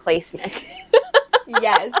cost of replacement.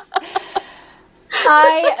 Yes.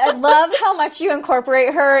 I love how much you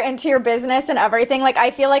incorporate her into your business and everything. Like,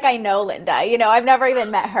 I feel like I know Linda. I've never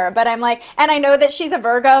even met her, but I'm like, and I know that she's a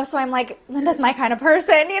Virgo, so I'm like, Linda's my kind of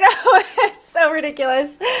person, It's so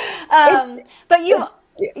ridiculous. But you,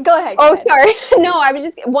 go ahead. Go ahead. Sorry. No, I was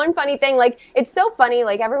just, one funny thing, like, it's so funny,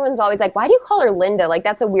 like, everyone's always like, why do you call her Linda? Like,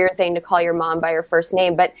 that's a weird thing to call your mom by her first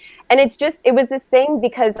name. And it's just, it was this thing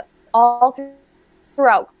because all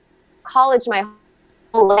throughout college, my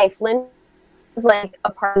whole life, Linda is like a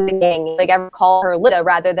part of the gang. Like I would call her Linda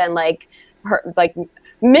rather than like her, like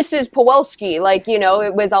Mrs. Powelski. Like,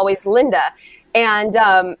 it was always Linda. And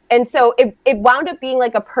so it wound up being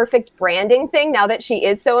like a perfect branding thing now that she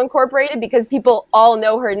is so incorporated because people all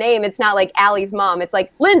know her name. It's not like Allie's mom. It's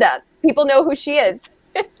like Linda. People know who she is.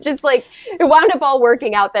 It's just like, it wound up all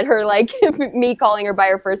working out that her, like me calling her by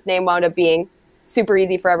her first name wound up being super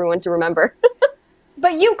easy for everyone to remember.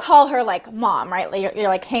 But you call her like mom, right? Like you're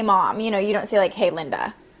like, hey mom, you don't say like, hey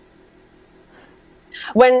Linda.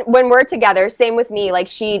 When we're together, same with me, like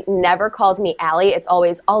she never calls me Allie. It's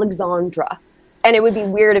always Alexandra. And it would be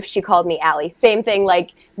weird if she called me Allie. Same thing,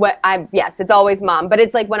 like yes, it's always mom. But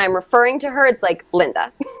it's like when I'm referring to her, it's like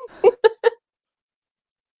Linda.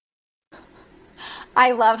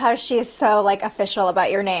 I love how she's so like official about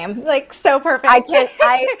your name. Like so perfect. I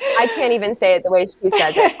can't even say it the way she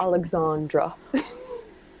says it. Alexandra.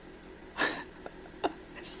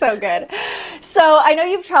 So good. So I know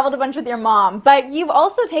you've traveled a bunch with your mom, but you've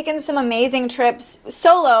also taken some amazing trips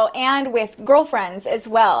solo and with girlfriends as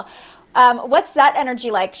well. What's that energy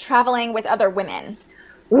like, traveling with other women?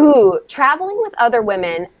 Ooh, traveling with other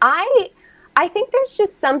women. I think there's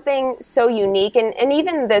just something so unique, and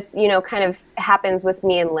even this, kind of happens with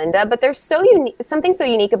me and Linda, but there's something so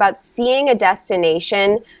unique about seeing a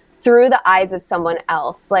destination through the eyes of someone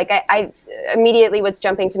else. Like I immediately what's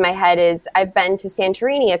jumping to my head is I've been to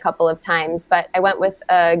Santorini a couple of times, but I went with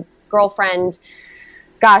a girlfriend,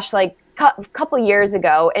 gosh, like a couple years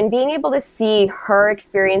ago, and being able to see her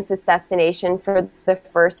experience this destination for the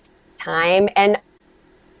first time and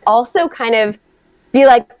also kind of be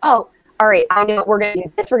like, oh, all right, I know we're going to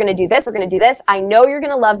do this, we're going to do this, we're going to do this. I know you're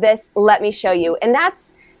going to love this. Let me show you. And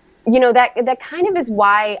that's, that kind of is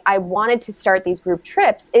why I wanted to start these group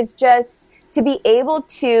trips, is just to be able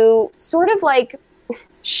to sort of like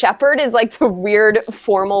shepherd is like the weird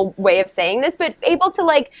formal way of saying this, but able to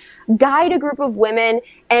like guide a group of women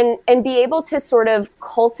and be able to sort of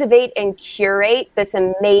cultivate and curate this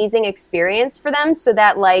amazing experience for them so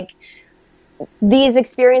that like these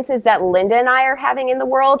experiences that Linda and I are having in the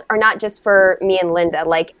world are not just for me and Linda,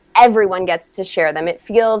 like everyone gets to share them. It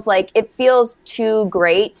feels too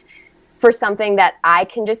great for something that I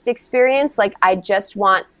can just experience. Like I just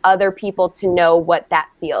want other people to know what that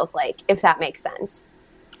feels like, if that makes sense.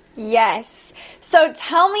 Yes. So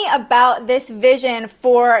tell me about this vision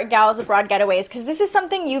for Gals Abroad Getaways, because this is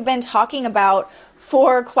something you've been talking about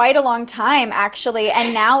for quite a long time, actually,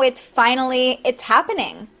 and now it's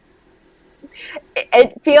happening.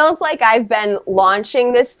 It feels like I've been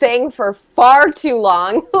launching this thing for far too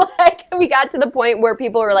long. Like we got to the point where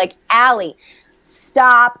people were like, Allie,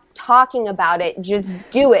 stop talking about it, just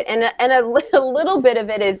do it. And a little bit of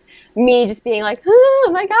it is me just being like, oh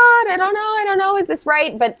my God, I don't know, is this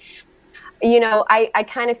right? But I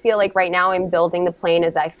kind of feel like right now I'm building the plane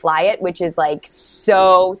as I fly it, which is like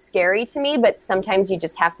so scary to me, but sometimes you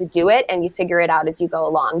just have to do it and you figure it out as you go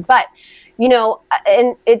along. But,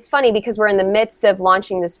 and it's funny because we're in the midst of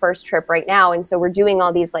launching this first trip right now. And so we're doing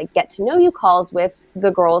all these like get to know you calls with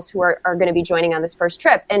the girls who are going to be joining on this first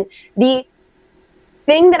trip. And the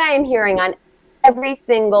thing that I am hearing on every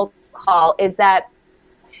single call is that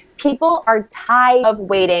people are tired of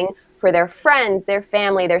waiting for their friends, their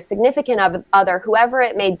family, their significant other, whoever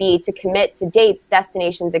it may be, to commit to dates,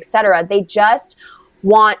 destinations, etc. They just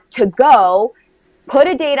want to go, put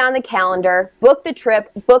a date on the calendar, book the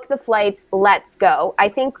trip, book the flights, let's go. I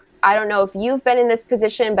don't know if you've been in this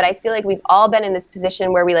position, but I feel like we've all been in this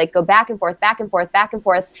position where we like go back and forth, back and forth, back and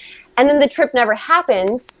forth, and then the trip never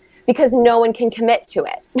happens because no one can commit to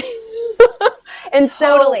it. And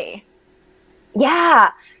totally.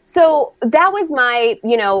 Yeah. So that was my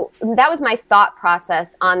thought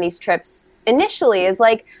process on these trips initially, is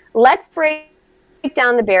like, let's break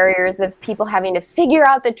down the barriers of people having to figure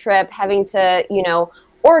out the trip, having to,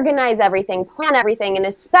 organize everything, plan everything. And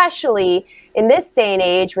especially in this day and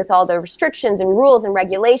age with all the restrictions and rules and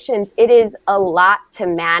regulations, it is a lot to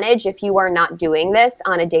manage if you are not doing this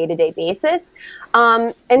on a day-to-day basis.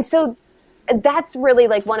 And so that's really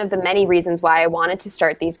like one of the many reasons why I wanted to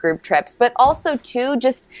start these group trips, but also too,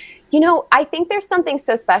 just, I think there's something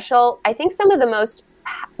so special. I think some of the most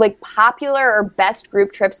like popular or best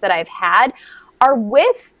group trips that I've had are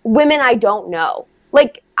with women I don't know.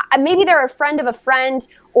 Like maybe they're a friend of a friend,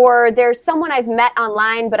 or there's someone I've met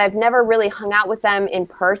online, but I've never really hung out with them in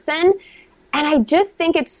person. And I just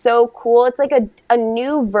think it's so cool. It's like a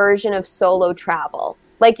new version of solo travel.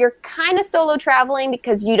 Like you're kind of solo traveling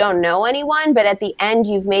because you don't know anyone, but at the end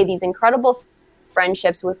you've made these incredible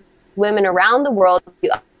friendships with women around the world.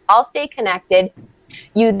 You all stay connected.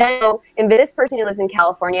 You then know this person who lives in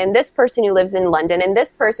California, and this person who lives in London, and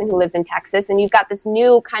this person who lives in Texas, and you've got this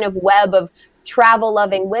new kind of web of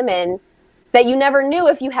travel-loving women that you never knew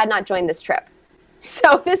if you had not joined this trip.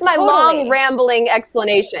 So this is my long rambling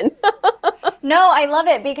explanation. No, I love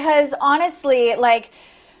it because honestly, like,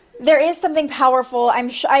 there is something powerful.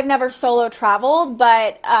 I've never solo traveled,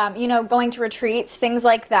 but going to retreats, things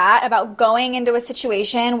like that, about going into a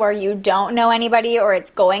situation where you don't know anybody or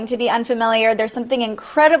it's going to be unfamiliar. There's something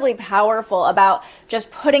incredibly powerful about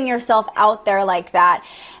just putting yourself out there like that.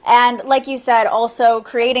 And like you said, also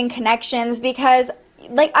creating connections, because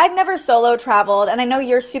like I've never solo traveled, and I know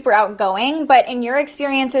you're super outgoing, but in your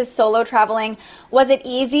experiences solo traveling, was it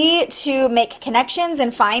easy to make connections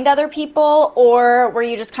and find other people, or were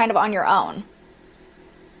you just kind of on your own?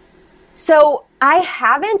 So I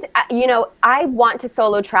haven't, I want to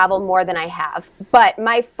solo travel more than I have, but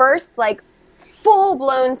my first like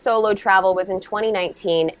full-blown solo travel was in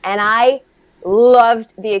 2019, and I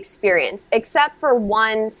loved the experience, except for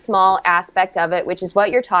one small aspect of it, which is what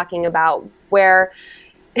you're talking about, where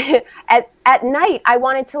at night I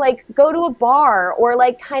wanted to like go to a bar or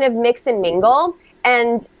like kind of mix and mingle.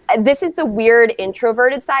 And this is the weird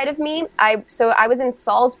introverted side of me. I was in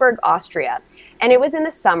Salzburg, Austria, and it was in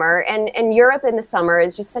the summer, and Europe in the summer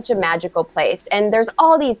is just such a magical place. And there's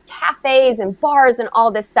all these cafes and bars and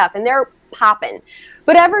all this stuff, and they're popping,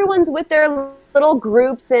 but everyone's with their little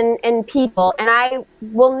groups and people. And I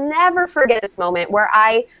will never forget this moment where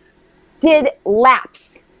I did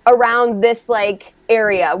laps around this like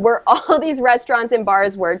area where all these restaurants and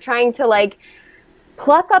bars were, trying to like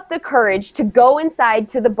pluck up the courage to go inside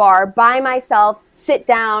to the bar by myself, sit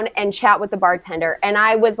down and chat with the bartender. And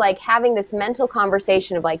I was like having this mental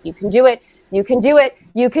conversation of like, you can do it, you can do it,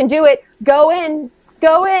 you can do it, go in.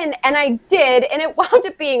 And I did, and it wound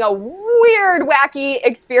up being a weird, wacky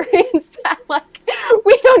experience that like,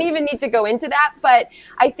 we don't even need to go into that. But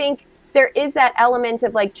I think there is that element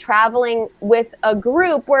of like traveling with a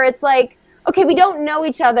group where it's like, okay, we don't know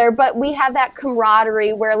each other, but we have that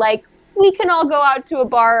camaraderie where like we can all go out to a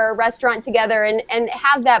bar or a restaurant together and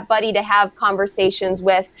have that buddy to have conversations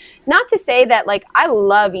with. Not to say that like I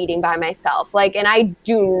love eating by myself, like, and I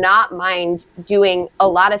do not mind doing a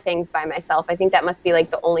lot of things by myself. I think that must be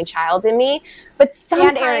like the only child in me. But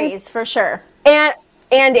sometimes, and Aries for sure. And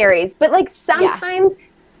Aries, but like sometimes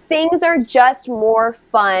things are just more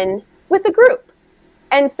fun with a group.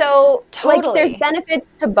 And so like there's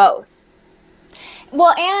benefits to both.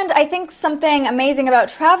 Well, and I think something amazing about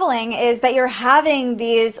traveling is that you're having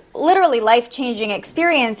these literally life-changing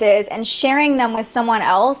experiences, and sharing them with someone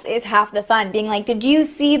else is half the fun. Being like, did you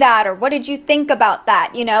see that? Or what did you think about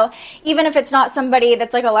that? You know, even if it's not somebody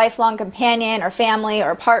that's like a lifelong companion or family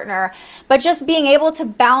or partner, but just being able to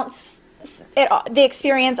bounce the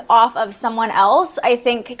experience off of someone else, I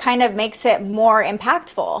think kind of makes it more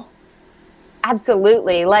impactful.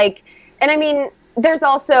 Absolutely. Like, and I mean, there's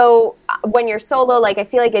also when you're solo, like I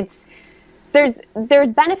feel like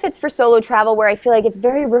there's benefits for solo travel where I feel like it's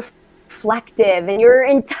very reflective and you're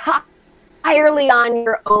entirely on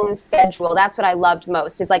your own schedule. That's what I loved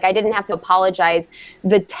most, is like I didn't have to apologize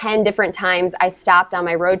the 10 different times I stopped on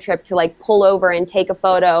my road trip to like pull over and take a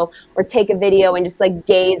photo or take a video and just like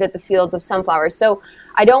gaze at the fields of sunflowers. So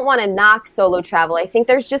I don't want to knock solo travel. I think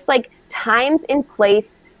there's just like times and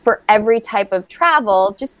place for every type of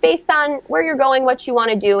travel, just based on where you're going, what you want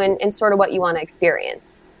to do, and sort of what you want to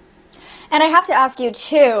experience. And I have to ask you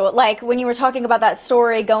too, like when you were talking about that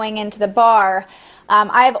story going into the bar,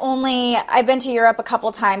 I've been to Europe a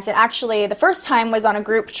couple times, and actually the first time was on a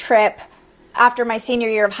group trip after my senior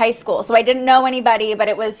year of high school. So I didn't know anybody, but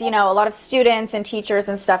it was, you know, a lot of students and teachers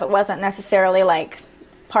and stuff. It wasn't necessarily like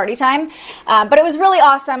party time, but it was really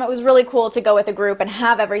awesome. It was really cool to go with a group and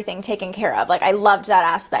have everything taken care of. Like I loved that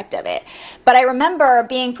aspect of it. But I remember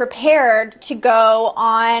being prepared to go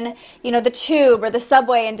on, you know, the tube or the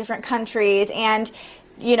subway in different countries, and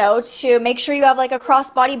you know, to make sure you have like a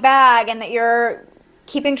crossbody bag and that you're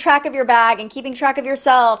keeping track of your bag and keeping track of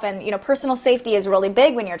yourself, and you know, personal safety is really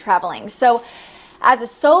big when you're traveling. So as a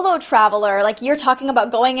solo traveler, like you're talking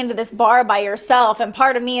about going into this bar by yourself, and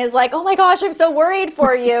part of me is like, oh my gosh, I'm so worried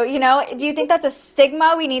for you. You know, do you think that's a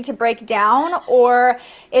stigma we need to break down, or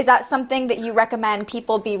is that something that you recommend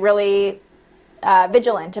people be really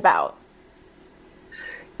vigilant about?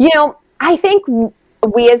 You know, I think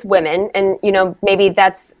we as women, and you know, maybe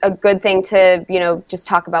that's a good thing to, you know, just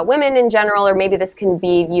talk about women in general, or maybe this can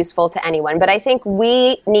be useful to anyone, but I think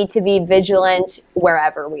we need to be vigilant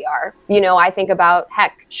wherever we are. You know, I think about,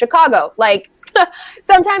 heck, Chicago. Like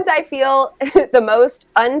sometimes I feel the most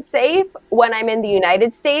unsafe when I'm in the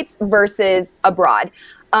United States versus abroad.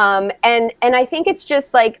 And I think it's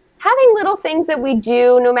just like having little things that we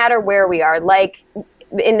do no matter where we are. Like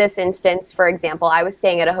in this instance, for example, I was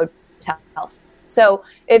staying at a hotel. So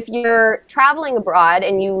if you're traveling abroad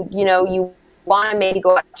and you want to maybe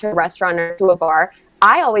go out to a restaurant or to a bar,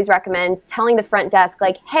 I always recommend telling the front desk,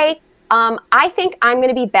 like, hey, I think I'm going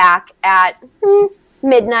to be back at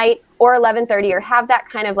midnight or 11:30, or have that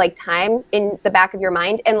kind of like time in the back of your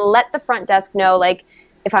mind, and let the front desk know, like,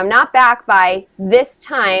 if I'm not back by this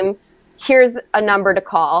time, here's a number to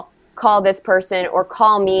call this person, or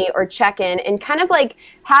call me, or check in, and kind of like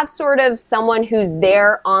have sort of someone who's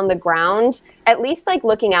there on the ground, at least like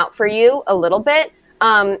looking out for you a little bit.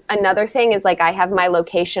 Another thing is, like, I have my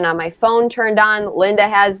location on my phone turned on. Linda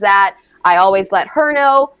has that. I always let her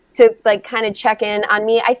know to like kind of check in on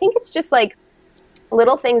me. I think it's just like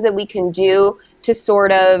little things that we can do to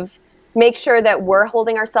sort of make sure that we're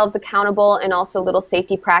holding ourselves accountable, and also little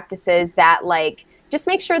safety practices that like just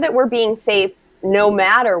make sure that we're being safe no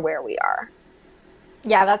matter where we are.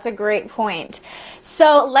 Yeah, that's a great point.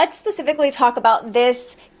 So let's specifically talk about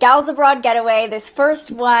this Gals Abroad getaway, this first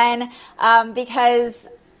one, because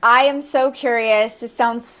I am so curious. This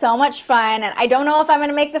sounds so much fun, and I don't know if I'm going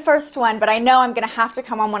to make the first one, but I know I'm going to have to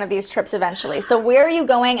come on one of these trips eventually. So where are you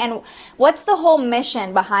going, and what's the whole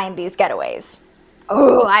mission behind these getaways?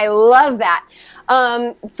 Oh, I love that.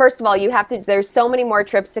 First of all, there's so many more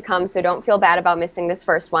trips to come, so don't feel bad about missing this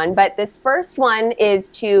first one. But this first one is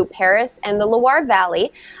to Paris and the Loire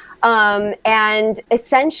Valley. And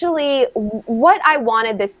essentially what I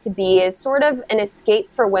wanted this to be is sort of an escape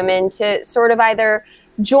for women to sort of either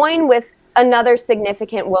join with another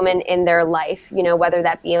significant woman in their life, you know, whether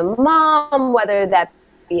that be a mom, whether that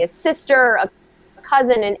be a sister, a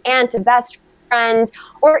cousin, an aunt, a best friend,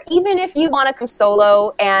 or even if you want to come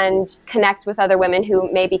solo and connect with other women who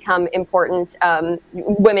may become important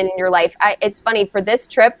women in your life. It's funny, for this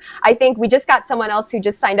trip, I think we just got someone else who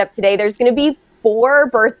just signed up today. There's going to be 4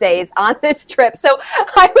 birthdays on this trip. So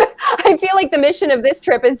I feel like the mission of this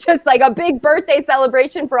trip is just like a big birthday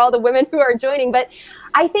celebration for all the women who are joining. But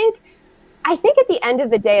I think at the end of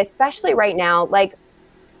the day, especially right now, like,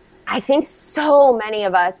 I think so many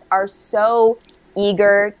of us are so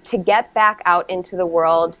eager to get back out into the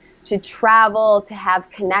world, to travel, to have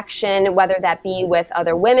connection, whether that be with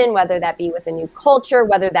other women, whether that be with a new culture,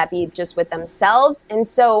 whether that be just with themselves. And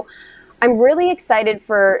so I'm really excited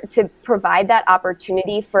to provide that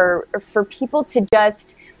opportunity for people to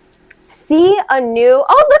just see a new,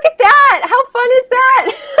 oh, look at that. How fun is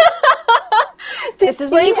that? This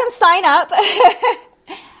is where you can sign up.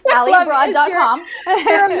 AlleAbroad.com.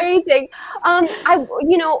 You're amazing.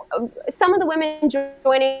 Some of the women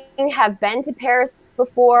joining have been to Paris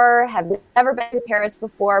before, have never been to Paris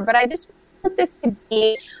before, but I just want this to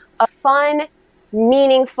be a fun,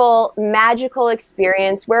 meaningful, magical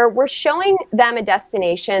experience where we're showing them a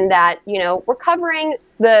destination that, we're covering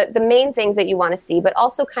the main things that you want to see, but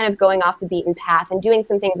also kind of going off the beaten path and doing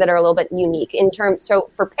some things that are a little bit unique so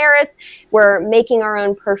for Paris, we're making our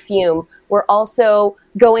own perfume. We're also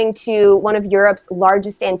going to one of Europe's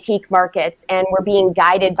largest antique markets, and we're being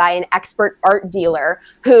guided by an expert art dealer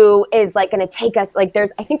who is like going to take us, like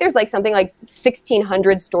I think there's like something like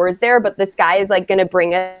 1,600 stores there, but this guy is like going to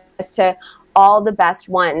bring us to all the best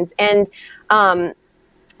ones. And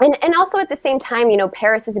also at the same time,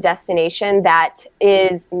 Paris is a destination that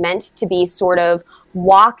is meant to be sort of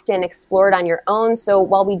walked and explored on your own. So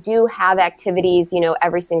while we do have activities,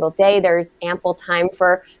 every single day, there's ample time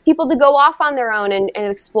for people to go off on their own and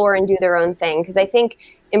explore and do their own thing. Because I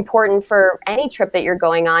think important for any trip that you're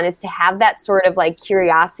going on is to have that sort of like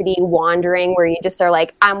curiosity wandering where you just are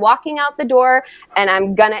like, I'm walking out the door and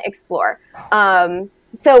I'm gonna explore.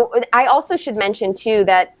 So I also should mention too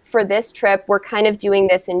that for this trip, we're kind of doing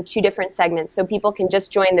this in two different segments. So people can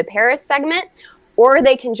just join the Paris segment, or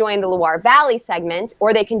they can join the Loire Valley segment,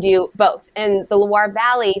 or they can do both. And the Loire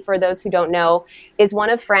Valley, for those who don't know, is one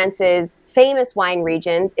of France's famous wine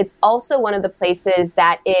regions. It's also one of the places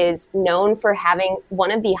that is known for having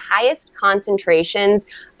one of the highest concentrations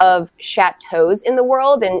of chateaus in the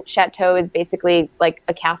world. And chateau is basically like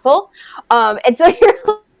a castle. And so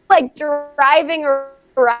you're like driving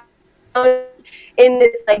around in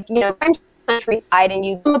this French countryside, and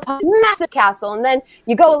you come upon this massive castle, and then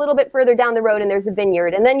you go a little bit further down the road and there's a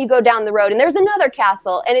vineyard, and then you go down the road and there's another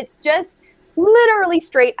castle, and it's just literally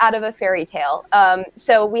straight out of a fairy tale.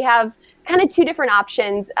 So we have kind of two different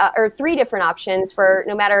options, or three different options for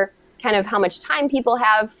no matter kind of how much time people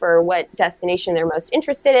have for what destination they're most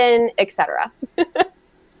interested in, etc.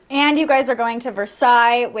 And you guys are going to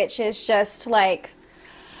Versailles, which is just like,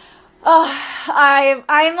 oh,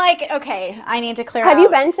 I'm like, okay, I need to clear Have out you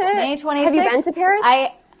been to May 26th. Have you been to Paris?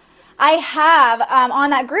 I have on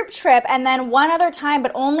that group trip, and then one other time,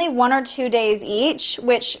 but only 1 or 2 days each,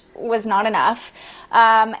 which was not enough.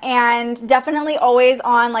 And definitely always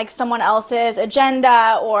on like someone else's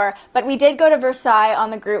agenda, but we did go to Versailles on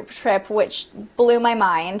the group trip, which blew my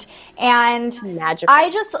mind. And magical.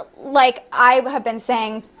 I have been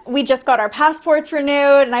saying, we just got our passports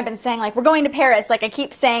renewed, and I've been saying like, we're going to Paris. Like I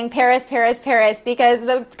keep saying Paris, Paris, Paris, because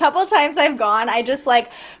the couple times I've gone, I just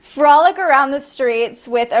like frolic around the streets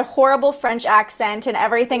with a horrible French accent and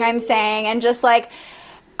everything I'm saying, and just like,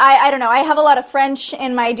 I don't know, I have a lot of French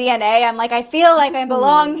in my DNA. I'm like, I feel like I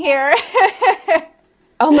belong here.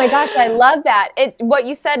 Oh my gosh, I love that. What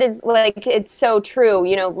you said is like, it's so true.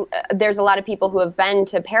 There's a lot of people who have been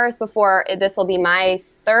to Paris before. This will be my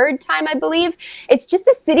third time, I believe. It's just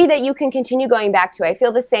a city that you can continue going back to. I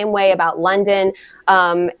feel the same way about London,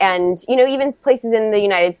 and even places in the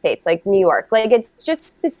United States like New York. Like it's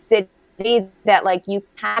just a city that like you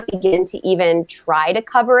can't begin to even try to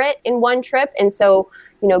cover it in one trip. And so,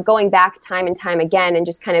 going back time and time again and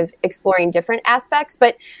just kind of exploring different aspects.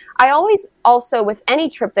 But I always also, with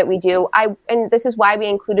any trip that we do, and this is why we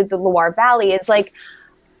included the Loire Valley, is like,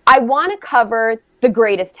 I want to cover the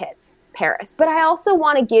greatest hits, Paris, but I also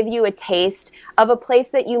want to give you a taste of a place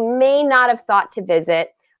that you may not have thought to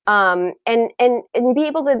visit, and be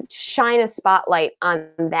able to shine a spotlight on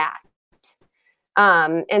that.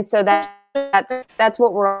 And so that's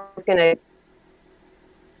what we're always gonna.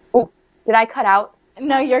 Oh, did I cut out?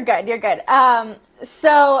 No, you're good. You're good.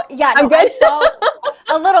 So yeah, I'm good. I saw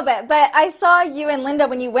a little bit, but I saw you and Linda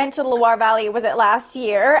when you went to the Loire Valley. Was it last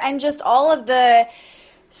year? And just all of the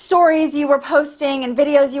stories you were posting and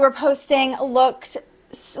videos you were posting looked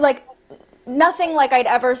like nothing like I'd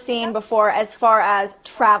ever seen before as far as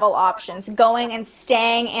travel options, going and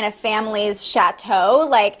staying in a family's chateau.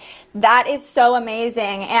 Like that is so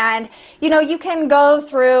amazing. And you can go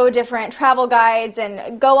through different travel guides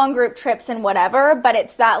and go on group trips and whatever, but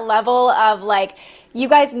it's that level of like, you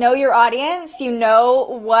guys know your audience, you know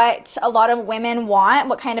what a lot of women want,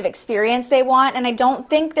 what kind of experience they want. And I don't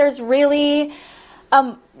think there's really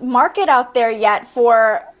a market out there yet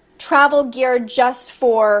for travel gear just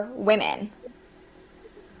for women.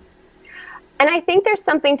 And I think there's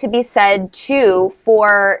something to be said too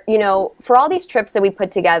for all these trips that we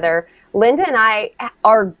put together. Linda and I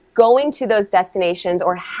are going to those destinations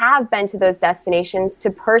or have been to those destinations to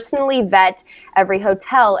personally vet every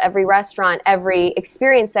hotel, every restaurant, every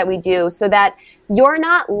experience that we do, so that you're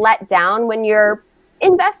not let down when you're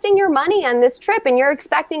investing your money on this trip and you're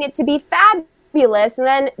expecting it to be fabulous. And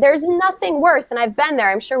then there's nothing worse. And I've been there.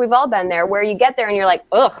 I'm sure we've all been there, where you get there and you're like,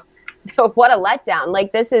 ugh, what a letdown.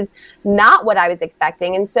 Like, this is not what I was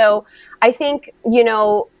expecting. And so I think, you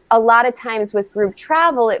know, a lot of times with group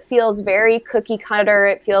travel, it feels very cookie cutter.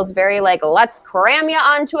 It feels very like, let's cram you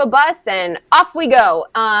onto a bus and off we go.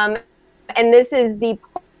 And this is the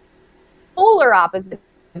polar opposite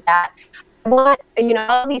of that. I want, you know,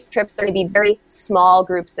 all these trips are to be very small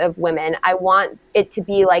groups of women. I want it to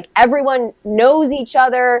be like everyone knows each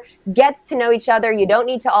other, gets to know each other. You don't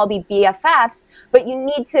need to all be BFFs, but you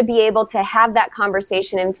need to be able to have that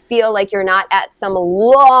conversation and feel like you're not at some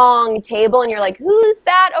long table and you're like, who's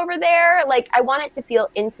that over there? Like, I want it to feel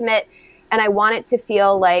intimate, and I want it to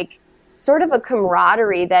feel like sort of a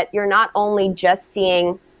camaraderie, that you're not only just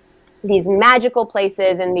seeing these magical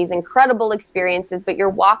places and these incredible experiences, but you're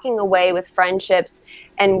walking away with friendships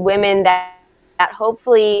and women that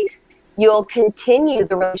hopefully you'll continue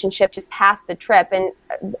the relationship just past the trip. And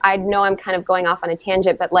I know I'm kind of going off on a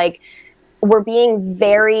tangent, but like, we're being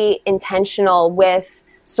very intentional with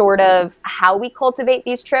sort of how we cultivate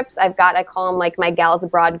these trips. I call them like my Gals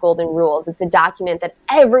Abroad Golden Rules. It's a document that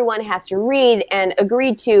everyone has to read and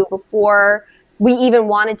agree to before we even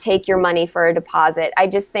want to take your money for a deposit. I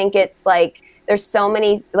just think it's like, there's so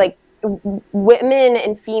many, like, women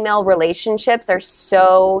and female relationships are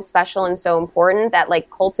so special and so important that like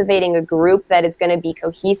cultivating a group that is going to be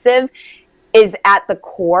cohesive is at the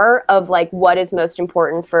core of like what is most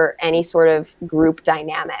important for any sort of group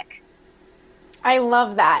dynamic. I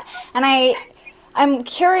love that. And I'm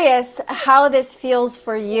curious how this feels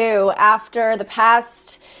for you after the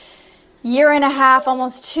past year and a half,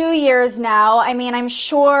 almost 2 years now. I mean, I'm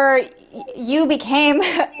sure you became,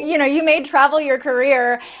 you know, you made travel your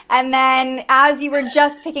career, and then as you were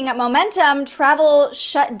just picking up momentum, travel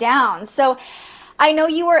shut down. So I know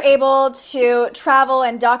you were able to travel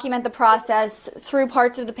and document the process through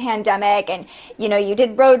parts of the pandemic, and, you know, you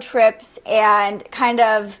did road trips and kind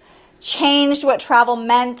of changed what travel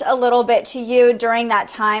meant a little bit to you during that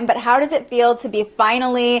time. But how does it feel to be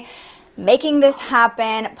finally making this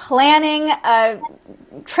happen, planning a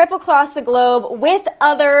trip across the globe with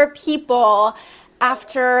other people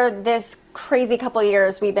after this crazy couple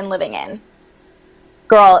years we've been living in?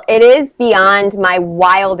 Girl, it is beyond my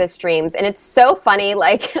wildest dreams. And it's so funny.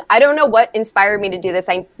 Like, I don't know what inspired me to do this.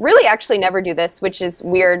 I really actually never do this, which is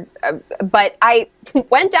weird. But I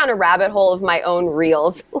went down a rabbit hole of my own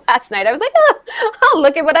reels last night. I was like, oh,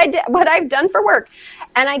 look at what I've done for work.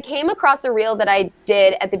 And I came across a reel that I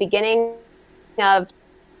did at the beginning of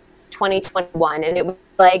 2021. And it was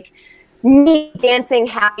like me dancing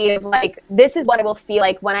happy of like, this is what I will feel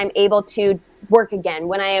like when I'm able to work again,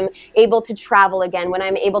 when I am able to travel again, when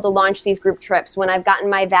I'm able to launch these group trips, when I've gotten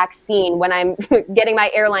my vaccine, when I'm getting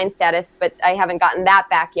my airline status, but I haven't gotten that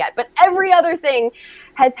back yet. But every other thing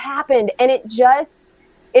has happened. And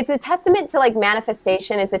it's a testament to like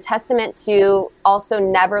manifestation. It's a testament to also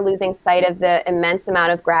never losing sight of the immense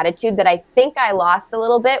amount of gratitude that I think I lost a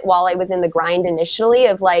little bit while I was in the grind initially,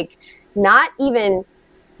 of like not even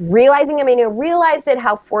realizing. I mean, I realized it,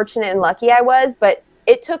 how fortunate and lucky I was, but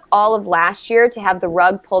it took all of last year to have the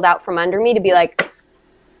rug pulled out from under me to be like,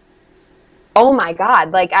 oh my God,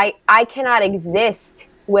 like I cannot exist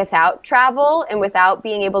without travel and without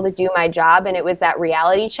being able to do my job. And it was that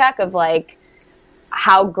reality check of like,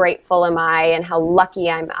 how grateful am I and how lucky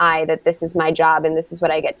am I that this is my job and this is what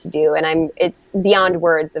I get to do. And it's beyond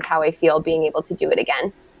words of how I feel being able to do it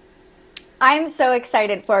again. I'm so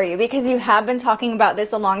excited for you because you have been talking about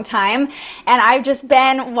this a long time, and I've just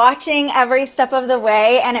been watching every step of the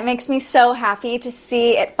way, and it makes me so happy to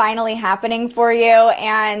see it finally happening for you,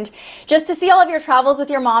 and just to see all of your travels with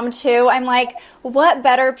your mom too. I'm like, what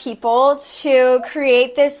better people to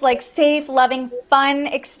create this like safe, loving, fun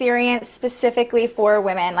experience specifically for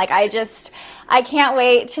women. Like, I can't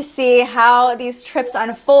wait to see how these trips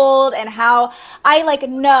unfold, and how I like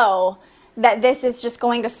know that this is just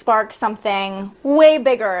going to spark something way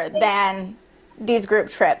bigger than these group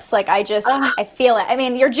trips. Like, I feel it. I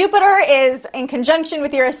mean, your Jupiter is in conjunction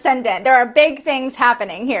with your ascendant. There are big things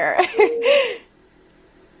happening here.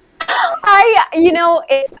 I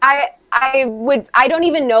don't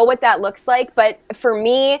even know what that looks like, but for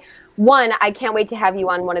me, one, I can't wait to have you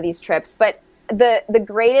on one of these trips. But the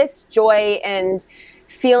greatest joy and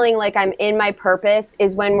feeling like I'm in my purpose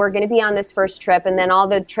is when we're going to be on this first trip, and then all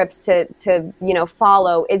the trips to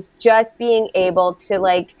follow, is just being able to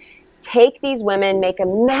like take these women, make a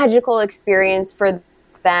magical experience for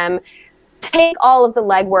them, take all of the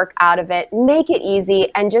legwork out of it, make it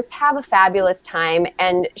easy, and just have a fabulous time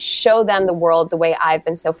and show them the world the way I've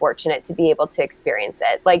been so fortunate to be able to experience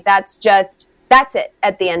it. Like, that's it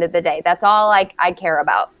at the end of the day. That's all I care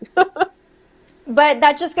about. But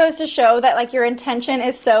that just goes to show that, like, your intention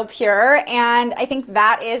is so pure, and I think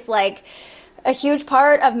that is like a huge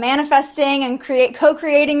part of manifesting and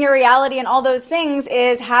co-creating your reality and all those things,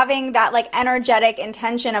 is having that like energetic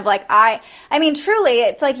intention of like, I mean, truly,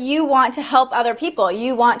 it's like you want to help other people,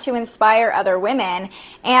 you want to inspire other women,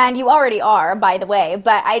 and you already are, by the way,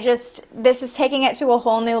 but this is taking it to a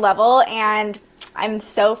whole new level, and I'm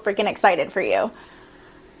so freaking excited for you.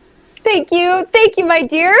 Thank you, my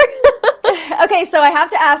dear. Okay, so I have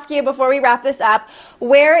to ask you before we wrap this up,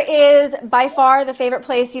 where is by far the favorite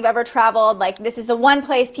place you've ever traveled? Like, this is the one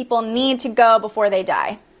place people need to go before they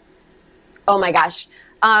die. Oh my gosh.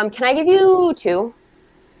 Can I give you 2?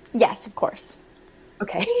 Yes, of course.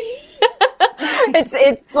 Okay.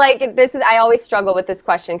 It's like, I always struggle with this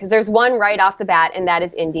question because there's one right off the bat, and that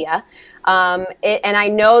is India. And I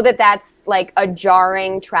know that that's like a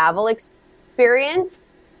jarring travel experience,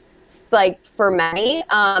 like for many,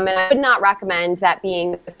 and I would not recommend that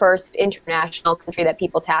being the first international country that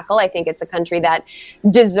people tackle. I think it's a country that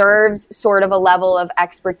deserves sort of a level of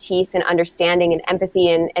expertise and understanding and empathy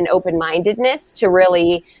and open-mindedness to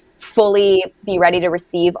really fully be ready to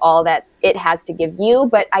receive all that it has to give you.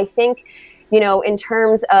 But I think, in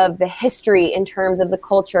terms of the history, in terms of the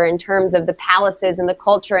culture, in terms of the palaces and the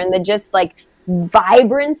culture and the just like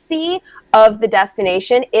vibrancy of the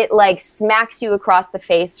destination, it like smacks you across the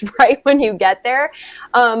face right when you get there.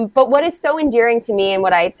 But what is so endearing to me, and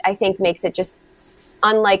what I think makes it just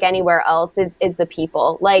unlike anywhere else, is the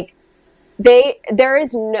people. Like,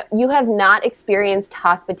 you have not experienced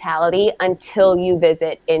hospitality until you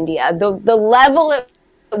visit India. The level at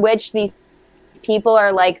which these people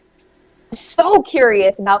are like so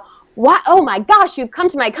curious about, what? Oh my gosh, you've come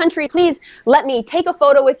to my country. Please let me take a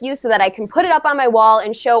photo with you so that I can put it up on my wall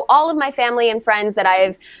and show all of my family and friends that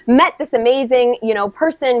I've met this amazing,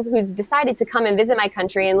 person who's decided to come and visit my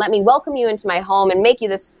country, and let me welcome you into my home and make you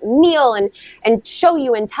this meal and show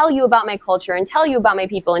you and tell you about my culture and tell you about my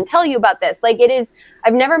people and tell you about this. Like,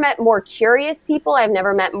 I've never met more curious people. I've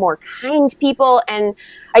never met more kind people. And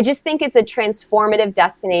I just think it's a transformative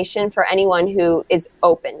destination for anyone who is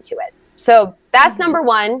open to it. So that's number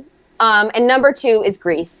 1. And number 2 is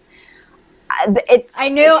Greece. I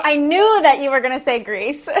knew that you were going to say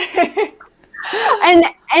Greece. and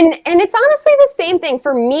it's honestly the same thing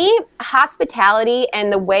for me. Hospitality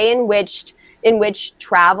and the way in which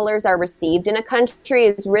travelers are received in a country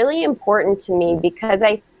is really important to me, because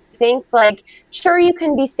I think, like, sure, you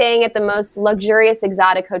can be staying at the most luxurious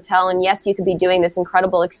exotic hotel, and yes, you could be doing this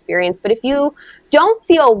incredible experience, but if you don't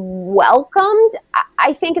feel welcomed,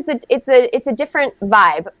 I think it's a different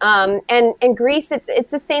vibe. And Greece,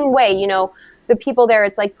 it's the same way. The people there,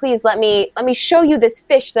 it's like, please let me show you this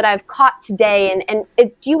fish that I've caught today, and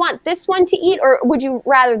do you want this one to eat, or would you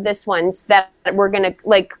rather this one that we're gonna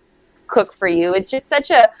like cook for you? It's just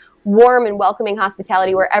such a warm and welcoming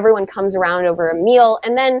hospitality where everyone comes around over a meal.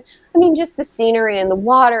 And then, I mean, just the scenery and the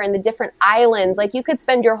water and the different islands. Like, you could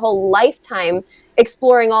spend your whole lifetime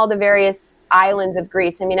exploring all the various islands of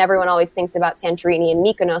Greece. I mean, everyone always thinks about Santorini and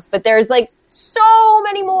Mykonos, but there's like so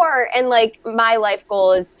many more. And like, my life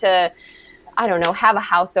goal is to, I don't know, have a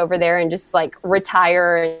house over there and just like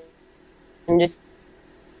retire and just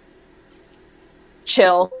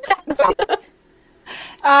chill.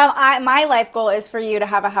 My life goal is for you to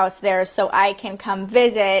have a house there so I can come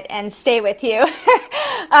visit and stay with you.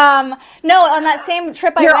 No, on that same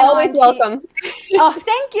trip You're always welcome. Oh,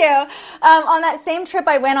 thank you. On that same trip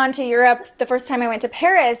I went on to Europe, the first time I went to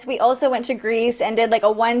Paris, we also went to Greece and did like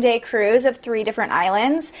a 1-day cruise of 3 different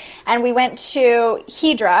islands. And we went to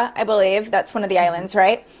Hydra, I believe. That's one of the islands,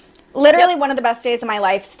 right? Literally one of the best days of my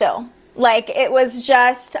life still. Like, it was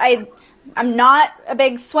just, I'm not a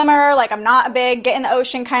big swimmer, like I'm not a big get in the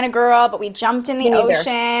ocean kind of girl, but we jumped in the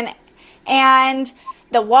ocean and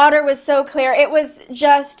the water was so clear. It was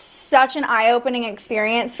just such an eye-opening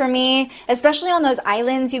experience for me, especially on those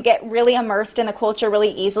islands. You get really immersed in the culture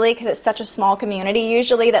really easily because it's such a small community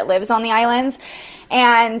usually that lives on the islands.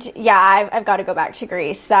 And yeah, I've got to go back to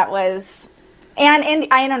Greece. That was, and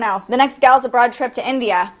I don't know, the next Gals Abroad trip to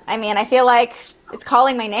India. I mean, I feel like it's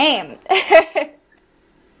calling my name.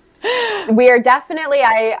 We are definitely,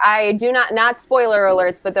 I do not spoiler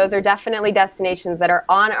alerts, but those are definitely destinations that are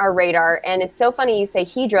on our radar. And it's so funny you say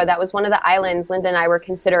Hydra. That was one of the islands Linda and I were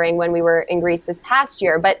considering when we were in Greece this past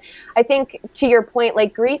year. But I think to your point,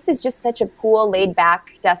 like Greece is just such a cool, laid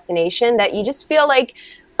back destination that you just feel like,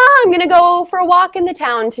 oh, I'm going to go for a walk in the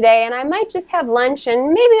town today and I might just have lunch and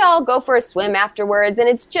maybe I'll go for a swim afterwards. And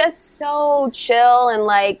it's just so chill and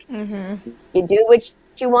like you do what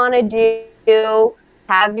you want to do.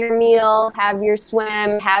 Have your meal, have your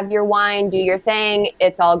swim, have your wine, do your thing.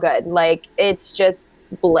 It's all good. Like, it's just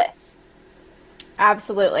bliss.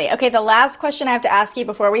 Absolutely. Okay, the last question I have to ask you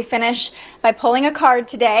before we finish by pulling a card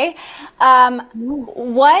today.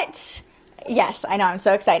 Yes, I know, I'm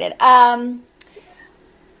so excited.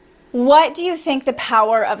 What do you think the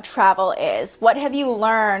power of travel is? What have you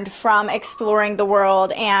learned from exploring the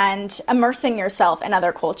world and immersing yourself in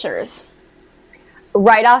other cultures?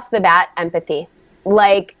 Right off the bat, empathy.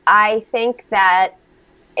 Like, I think that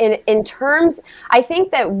in terms, I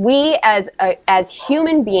think that we as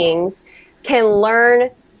human beings can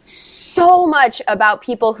learn so much about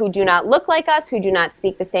people who do not look like us, who do not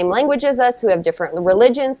speak the same language as us, who have different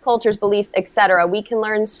religions, cultures, beliefs, etc. We can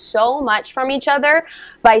learn so much from each other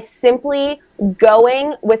by simply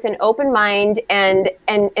going with an open mind and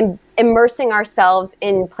immersing ourselves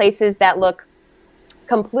in places that look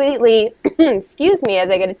completely, excuse me, as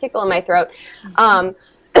I get a tickle in my throat,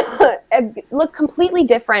 look completely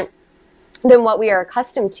different than what we are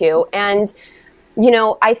accustomed to. And, you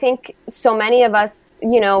know, I think so many of us,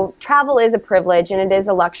 you know, travel is a privilege and it is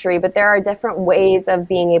a luxury, but there are different ways of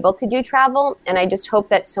being able to do travel. And I just hope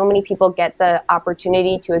that so many people get the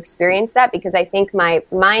opportunity to experience that, because I think my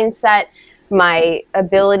mindset, my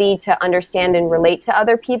ability to understand and relate to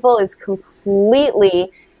other people is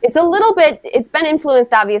completely, it's been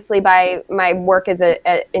influenced obviously by my work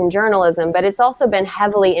in journalism, but it's also been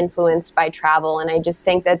heavily influenced by travel. And I just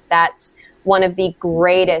think that that's one of the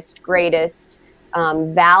greatest values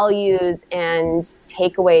and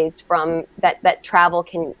takeaways from that travel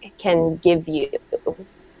can give you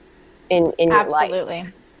in your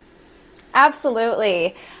life.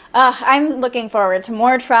 Absolutely. I'm looking forward to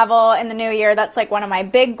more travel in the new year. That's like one of my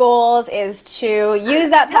big goals, is to use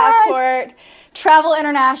that passport, travel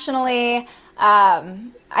internationally.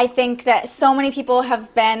 I think that so many people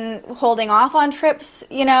have been holding off on trips,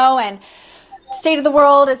 you know, and the state of the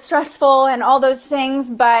world is stressful and all those things,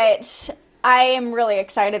 but I am really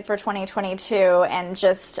excited for 2022, and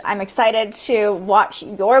I'm excited to watch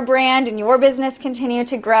your brand and your business continue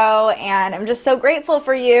to grow, and I'm just so grateful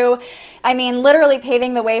for you. I mean, literally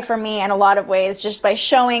paving the way for me in a lot of ways, just by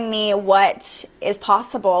showing me what is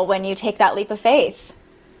possible when you take that leap of faith.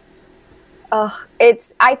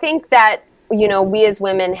 I think that, you know, we as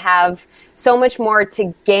women have so much more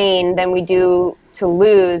to gain than we do to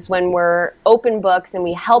lose when we're open books and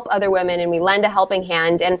we help other women and we lend a helping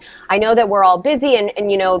hand. And I know that we're all busy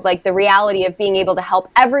and you know, like the reality of being able to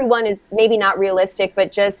help everyone is maybe not realistic,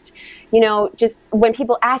 but just, you know, just when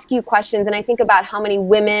people ask you questions, and I think about how many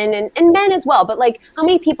women and men as well, but like how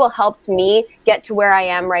many people helped me get to where I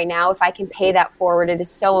am right now, if I can pay that forward, it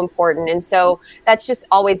is so important. And so that's just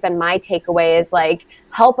always been my takeaway, is like,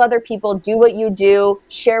 help other people, do what you do,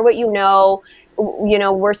 share what you know. You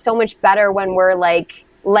know, we're so much better when we're like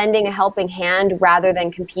lending a helping hand rather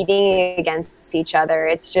than competing against each other.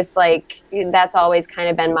 It's just like, that's always kind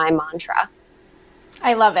of been my mantra.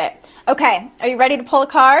 I love it. Okay, are you ready to pull a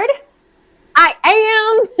card?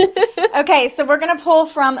 I am. Okay, so we're going to pull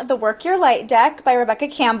from the Work Your Light deck by Rebecca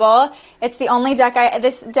Campbell. It's the only deck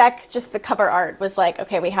this deck, just the cover art was like,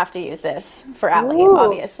 okay, we have to use this for Alle,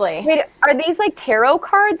 obviously. Wait, are these like tarot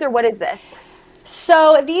cards or what is this?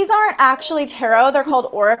 So these aren't actually tarot, they're called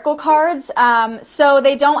oracle cards. So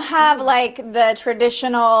they don't have like the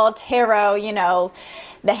traditional tarot, you know,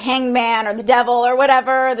 the hangman or the devil or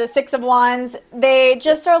whatever, the 6 of wands. They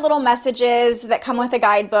just are little messages that come with a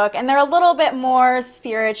guidebook, and they're a little bit more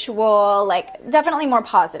spiritual, like definitely more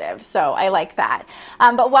positive. So I like that.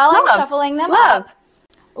 But while I'm shuffling them up,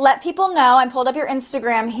 let people know, I pulled up your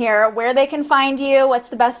Instagram here, where they can find you, what's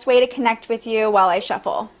the best way to connect with you while I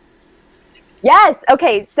shuffle. Yes.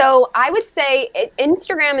 Okay. So I would say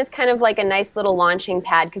Instagram is kind of like a nice little launching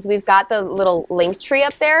pad because we've got the little link tree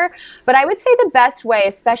up there. But I would say the best way,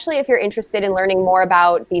 especially if you're interested in learning more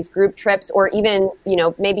about these group trips, or even, you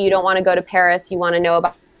know, maybe you don't want to go to Paris, you want to know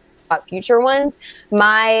about about future ones,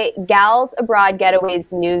 my Gals Abroad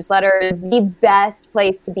Getaways newsletter is the best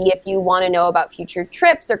place to be if you want to know about future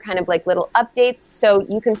trips or kind of like little updates. So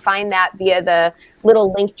you can find that via the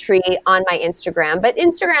little link tree on my Instagram. But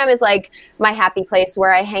Instagram is like my happy place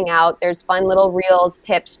where I hang out. There's fun little reels,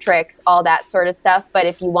 tips, tricks, all that sort of stuff. But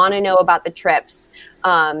if you want to know about the trips,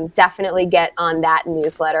 definitely get on that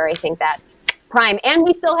newsletter. I think that's prime. And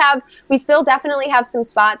we still definitely have some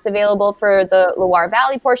spots available for the Loire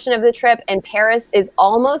Valley portion of the trip, and Paris is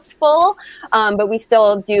almost full, but we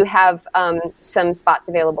still do have some spots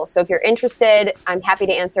available. So if you're interested, I'm happy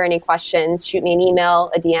to answer any questions. Shoot me an email,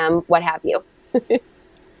 a DM, what have you.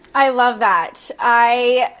 I love that.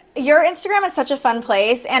 Your Instagram is such a fun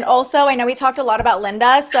place. And also, I know we talked a lot about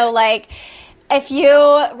Linda. So like, if you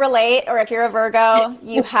relate or if you're a Virgo,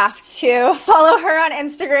 you have to follow her on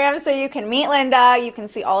Instagram so you can meet Linda. You can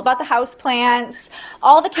see all about the house plants,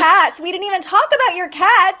 all the cats. We didn't even talk about your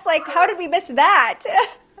cats. Like, how did we miss that?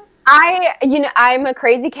 I'm a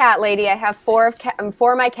crazy cat lady. I have four of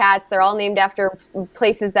my cats. They're all named after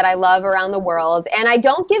places that I love around the world. And I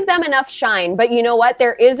don't give them enough shine. But you know what?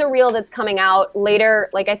 There is a reel that's coming out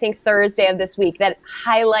later, like I think Thursday of this week, that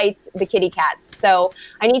highlights the kitty cats. So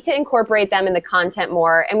I need to incorporate them in the content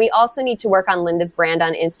more. And we also need to work on Linda's brand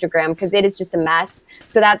on Instagram because it is just a mess.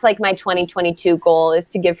 So that's like my 2022 goal, is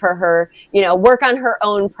to give her, work on her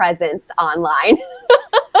own presence online.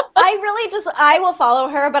 I will follow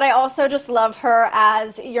her, but I also just love her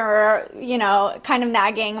as your, kind of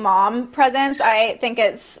nagging mom presence. I think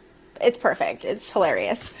it's perfect. It's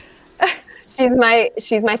hilarious. She's my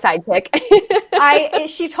sidekick.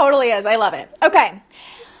 She totally is. I love it. Okay.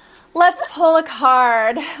 Let's pull a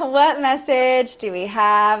card. What message do we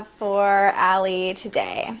have for Alle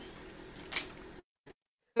today?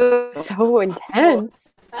 So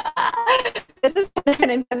intense. This is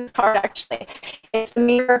an intense card, actually. It's the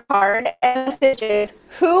mirror card, and the message is,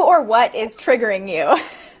 who or what is triggering you?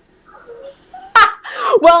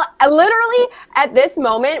 Well, literally at this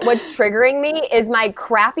moment, what's triggering me is my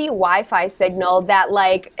crappy Wi-Fi signal that,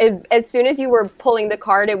 like, as soon as you were pulling the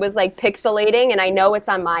card, it was like pixelating, and I know it's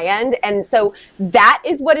on my end. And so that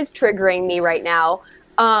is what is triggering me right now.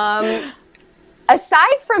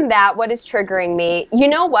 Aside from that, what is triggering me? You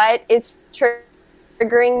know what is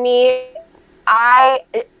triggering me?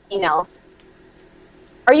 Emails.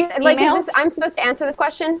 Are you like? Emails? Is this, I'm supposed to answer this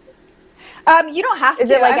question? You don't have to.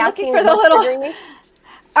 Is it like I'm asking looking for the what's little.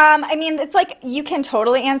 triggering me? It's like you can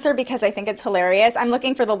totally answer because I think it's hilarious. I'm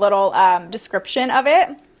looking for the little description of it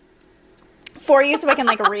for you so I can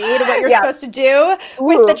like read what you're supposed to do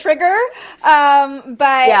with the trigger.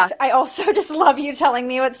 But I also just love you telling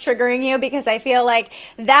me what's triggering you because I feel like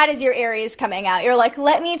that is your Aries coming out. You're like,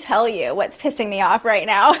 let me tell you what's pissing me off right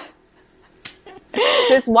now.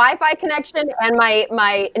 This Wi-Fi connection and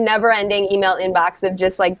my never-ending email inbox of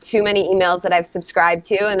just like too many emails that I've subscribed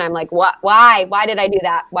to, and I'm like, what? Why did I do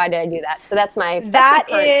that? Why did I do that? So that's my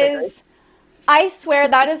trigger. I swear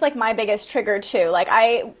that is like my biggest trigger too. Like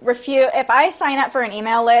I refuse, if I sign up for an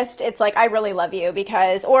email list, it's like I really love you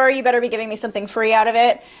or you better be giving me something free out of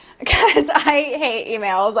it because I hate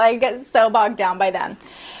emails. I get so bogged down by them.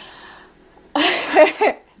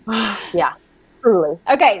 Yeah. Truly.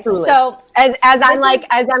 Okay, truly. So as I'm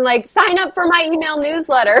like, sign up for my email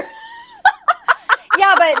newsletter.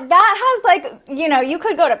 Yeah, but that has like, you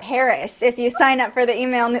could go to Paris if you sign up for the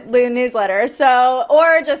email newsletter. So,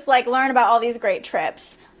 or just like learn about all these great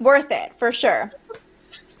trips. Worth it for sure.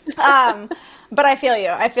 But I feel you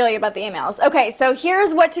about the emails. Okay, so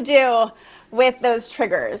here's what to do with those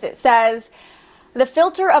triggers. It says, the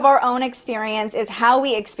filter of our own experience is how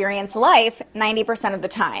we experience life 90% of the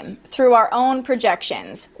time, through our own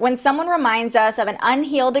projections. When someone reminds us of an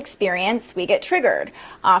unhealed experience, we get triggered,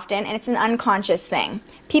 often, and it's an unconscious thing.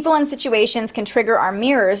 People and situations can trigger our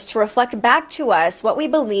mirrors to reflect back to us what we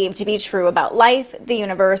believe to be true about life, the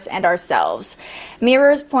universe, and ourselves.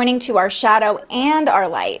 Mirrors pointing to our shadow and our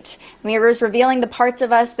light. Mirrors revealing the parts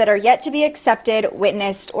of us that are yet to be accepted,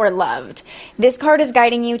 witnessed, or loved. This card is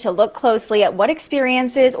guiding you to look closely at what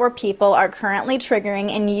experiences or people are currently triggering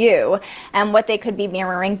in you and what they could be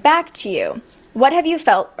mirroring back to you. What have you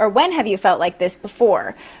felt, or when have you felt like this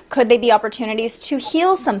before? Could they be opportunities to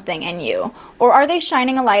heal something in you? Or are they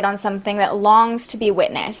shining a light on something that longs to be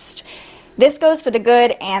witnessed? This goes for the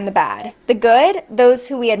good and the bad. The good, those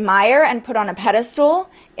who we admire and put on a pedestal.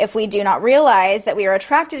 If we do not realize that we are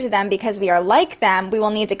attracted to them because we are like them, we will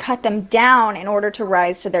need to cut them down in order to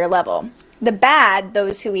rise to their level. The bad,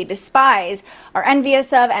 those who we despise, are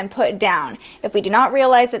envious of and put down. If we do not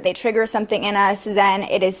realize that they trigger something in us, then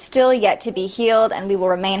it is still yet to be healed and we will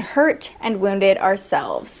remain hurt and wounded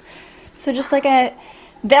ourselves. So just like a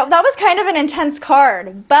That was kind of an intense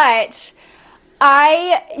card, but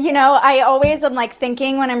I always am like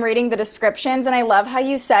thinking when I'm reading the descriptions, and I love how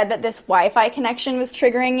you said that this Wi-Fi connection was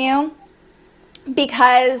triggering you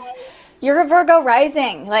because you're a Virgo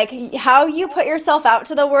rising. Like how you put yourself out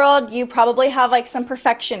to the world, you probably have like some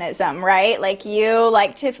perfectionism, right? Like you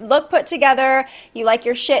like to look put together, you like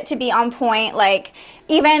your shit to be on point, like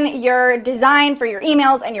even your design for your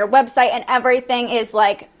emails and your website and everything is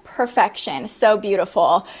like perfection, so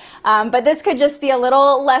beautiful. But this could just be a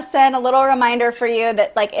little lesson, a little reminder for you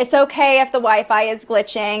that like it's okay if the Wi-Fi is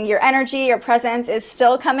glitching. Your energy, your presence is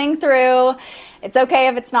still coming through. It's okay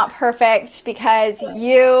if it's not perfect because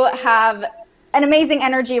you have an amazing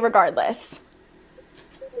energy regardless.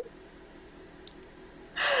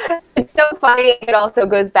 It's so funny. It also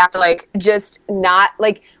goes back to like just not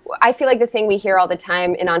like I feel like the thing we hear all the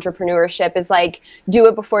time in entrepreneurship is like do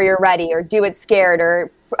it before you're ready or do it scared or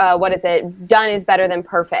what is it? Done is better than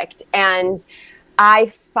perfect. And I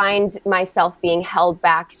find myself being held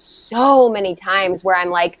back so many times where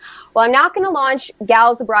I'm like, well, I'm not going to launch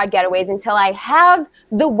Gals Abroad Getaways until I have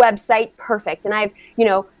the website perfect. And I've,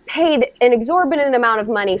 paid an exorbitant amount of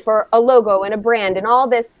money for a logo and a brand and all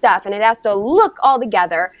this stuff. And it has to look all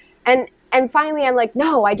together. And finally, I'm like,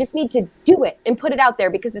 no, I just need to do it and put it out there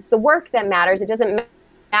because it's the work that matters. It doesn't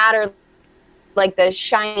matter like the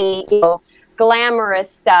shiny,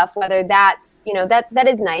 glamorous stuff, whether that's, that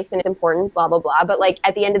is nice and it's important, blah, blah, blah. But like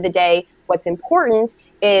at the end of the day, what's important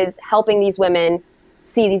is helping these women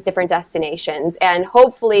see these different destinations. And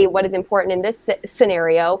hopefully what is important in this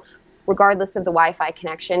scenario, regardless of the Wi-Fi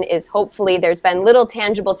connection, is hopefully there's been little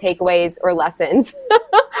tangible takeaways or lessons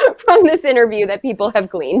from this interview that people have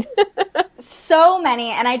gleaned. So many.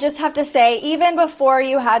 And I just have to say, even before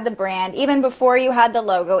you had the brand, even before you had the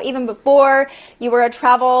logo, even before you were a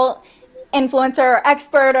travel influencer or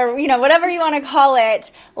expert or whatever you want to call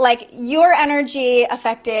it, like your energy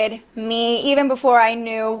affected me even before I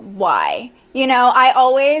knew why. I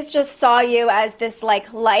always just saw you as this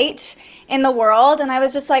like light in the world, and I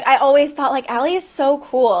was just like, I always thought like Alle is so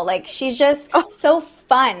cool, like she's just so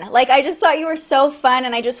fun. Like I just thought you were so fun,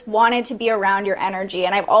 and I just wanted to be around your energy.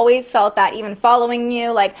 And I've always felt that, even following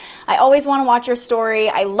you, like I always want to watch your story.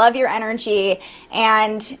 I love your energy.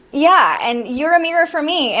 And yeah, and you're a mirror for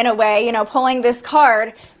me in a way, pulling this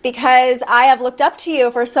card, because I have looked up to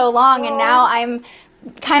you for so long, and now I'm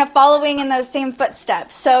kind of following in those same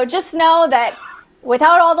footsteps. So just know that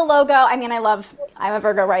without all the logo, I'm a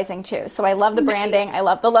Virgo rising too, so I love the branding, I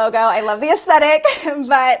love the logo, I love the aesthetic,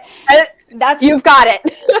 but you've got it.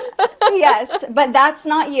 Yes, but that's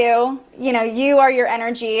not you. You are your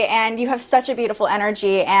energy, and you have such a beautiful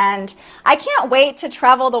energy, and I can't wait to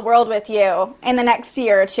travel the world with you in the next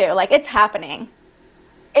year or two. Like, it's happening.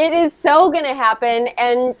 It is so going to happen.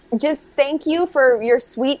 And just thank you for your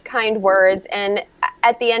sweet, kind words. And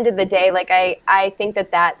at the end of the day, like I think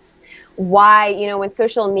that that's why, when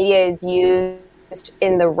social media is used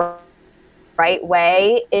in the right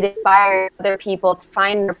way, it inspires other people to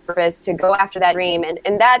find their purpose, to go after that dream.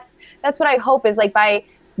 And that's what I hope is like by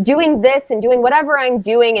doing this and doing whatever I'm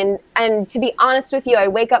doing. And to be honest with you, I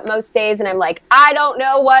wake up most days and I'm like, I don't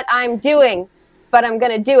know what I'm doing, but I'm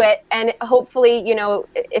going to do it. And hopefully,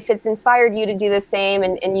 if it's inspired you to do the same,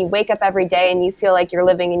 and you wake up every day and you feel like you're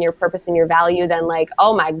living in your purpose and your value, then like,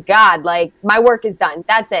 oh my God, like my work is done.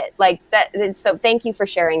 That's it. Like that. So thank you for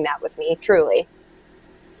sharing that with me. Truly.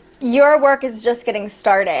 Your work is just getting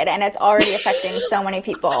started, and it's already affecting so many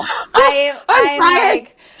people. I'm tired.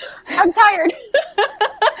 I'm tired.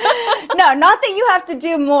 No, not that you have to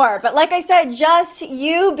do more, but like I said, just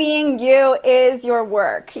you being you is your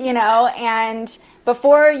work, and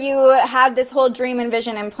before you had this whole dream and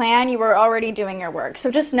vision and plan, you were already doing your work.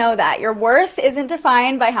 So just know that your worth isn't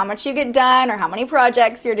defined by how much you get done or how many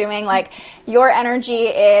projects you're doing. Like your energy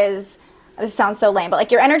is, this sounds so lame, but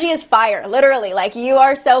like your energy is fire, literally. Like you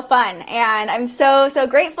are so fun, and I'm so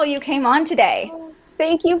grateful you came on today.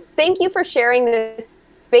 Thank you for sharing this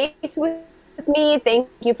space with me. Thank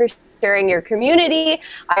you for sharing your community.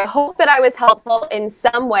 I hope that I was helpful in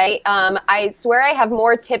some way. I swear I have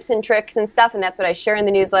more tips and tricks and stuff, and that's what I share in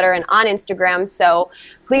the newsletter and on Instagram. So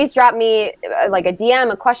please drop me like a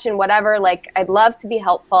DM, a question, whatever. Like I'd love to be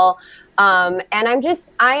helpful. And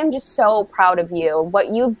I am just so proud of you, what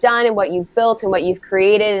you've done and what you've built and what you've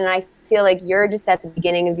created. And I feel like you're just at the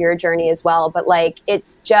beginning of your journey as well. But like,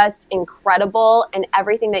 it's just incredible, and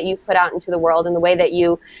everything that you've put out into the world and the way that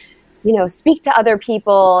you speak to other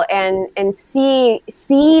people and see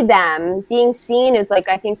them being seen is like,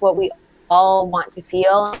 I think what we all want to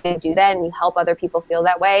feel, and do that, and you help other people feel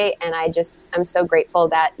that way. And I'm so grateful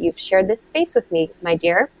that you've shared this space with me, my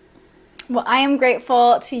dear. Well, I am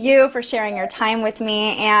grateful to you for sharing your time with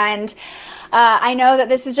me, and I know that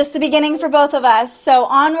this is just the beginning for both of us, so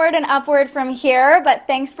onward and upward from here, but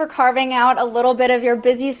thanks for carving out a little bit of your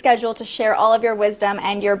busy schedule to share all of your wisdom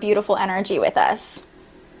and your beautiful energy with us.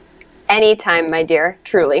 Anytime, my dear,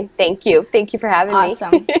 truly. Thank you. Thank you for having me.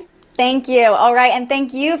 Awesome. Thank you. All right. And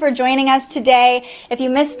thank you for joining us today. If you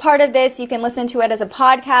missed part of this, you can listen to it as a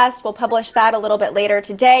podcast. We'll publish that a little bit later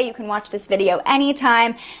today. You can watch this video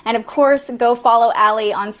anytime. And of course, go follow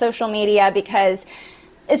Alle on social media because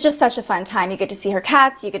it's just such a fun time. You get to see her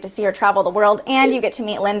cats, you get to see her travel the world, and you get to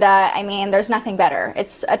meet Linda. I mean, there's nothing better.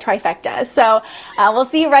 It's a trifecta. So we'll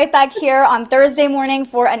see you right back here on Thursday morning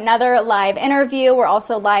for another live interview. We're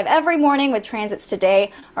also live every morning with Transits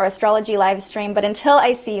Today, our astrology live stream. But until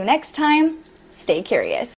I see you next time, stay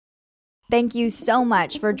curious. Thank you so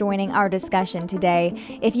much for joining our discussion today.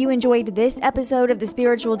 If you enjoyed this episode of The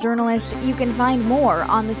Spiritual Journalist, you can find more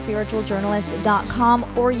on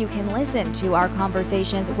thespiritualjournalist.com, or you can listen to our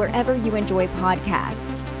conversations wherever you enjoy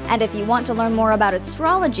podcasts. And if you want to learn more about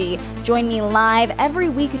astrology, join me live every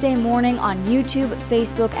weekday morning on YouTube,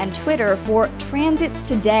 Facebook, and Twitter for Transits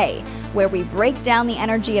Today, where we break down the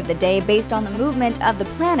energy of the day based on the movement of the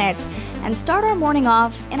planets and start our morning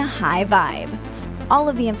off in a high vibe. All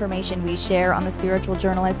of the information we share on The Spiritual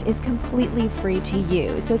Journalist is completely free to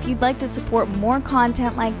you. So if you'd like to support more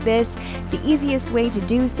content like this, the easiest way to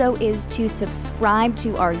do so is to subscribe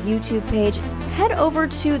to our YouTube page. Head over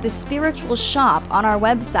to the Spiritual Shop on our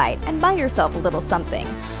website and buy yourself a little something.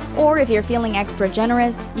 Or if you're feeling extra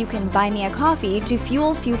generous, you can buy me a coffee to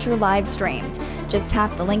fuel future live streams. Just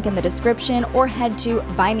tap the link in the description or head to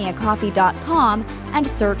buymeacoffee.com and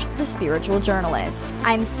search The Spiritual Journalist.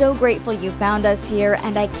 I'm so grateful you found us here,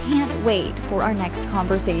 and I can't wait for our next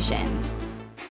conversation.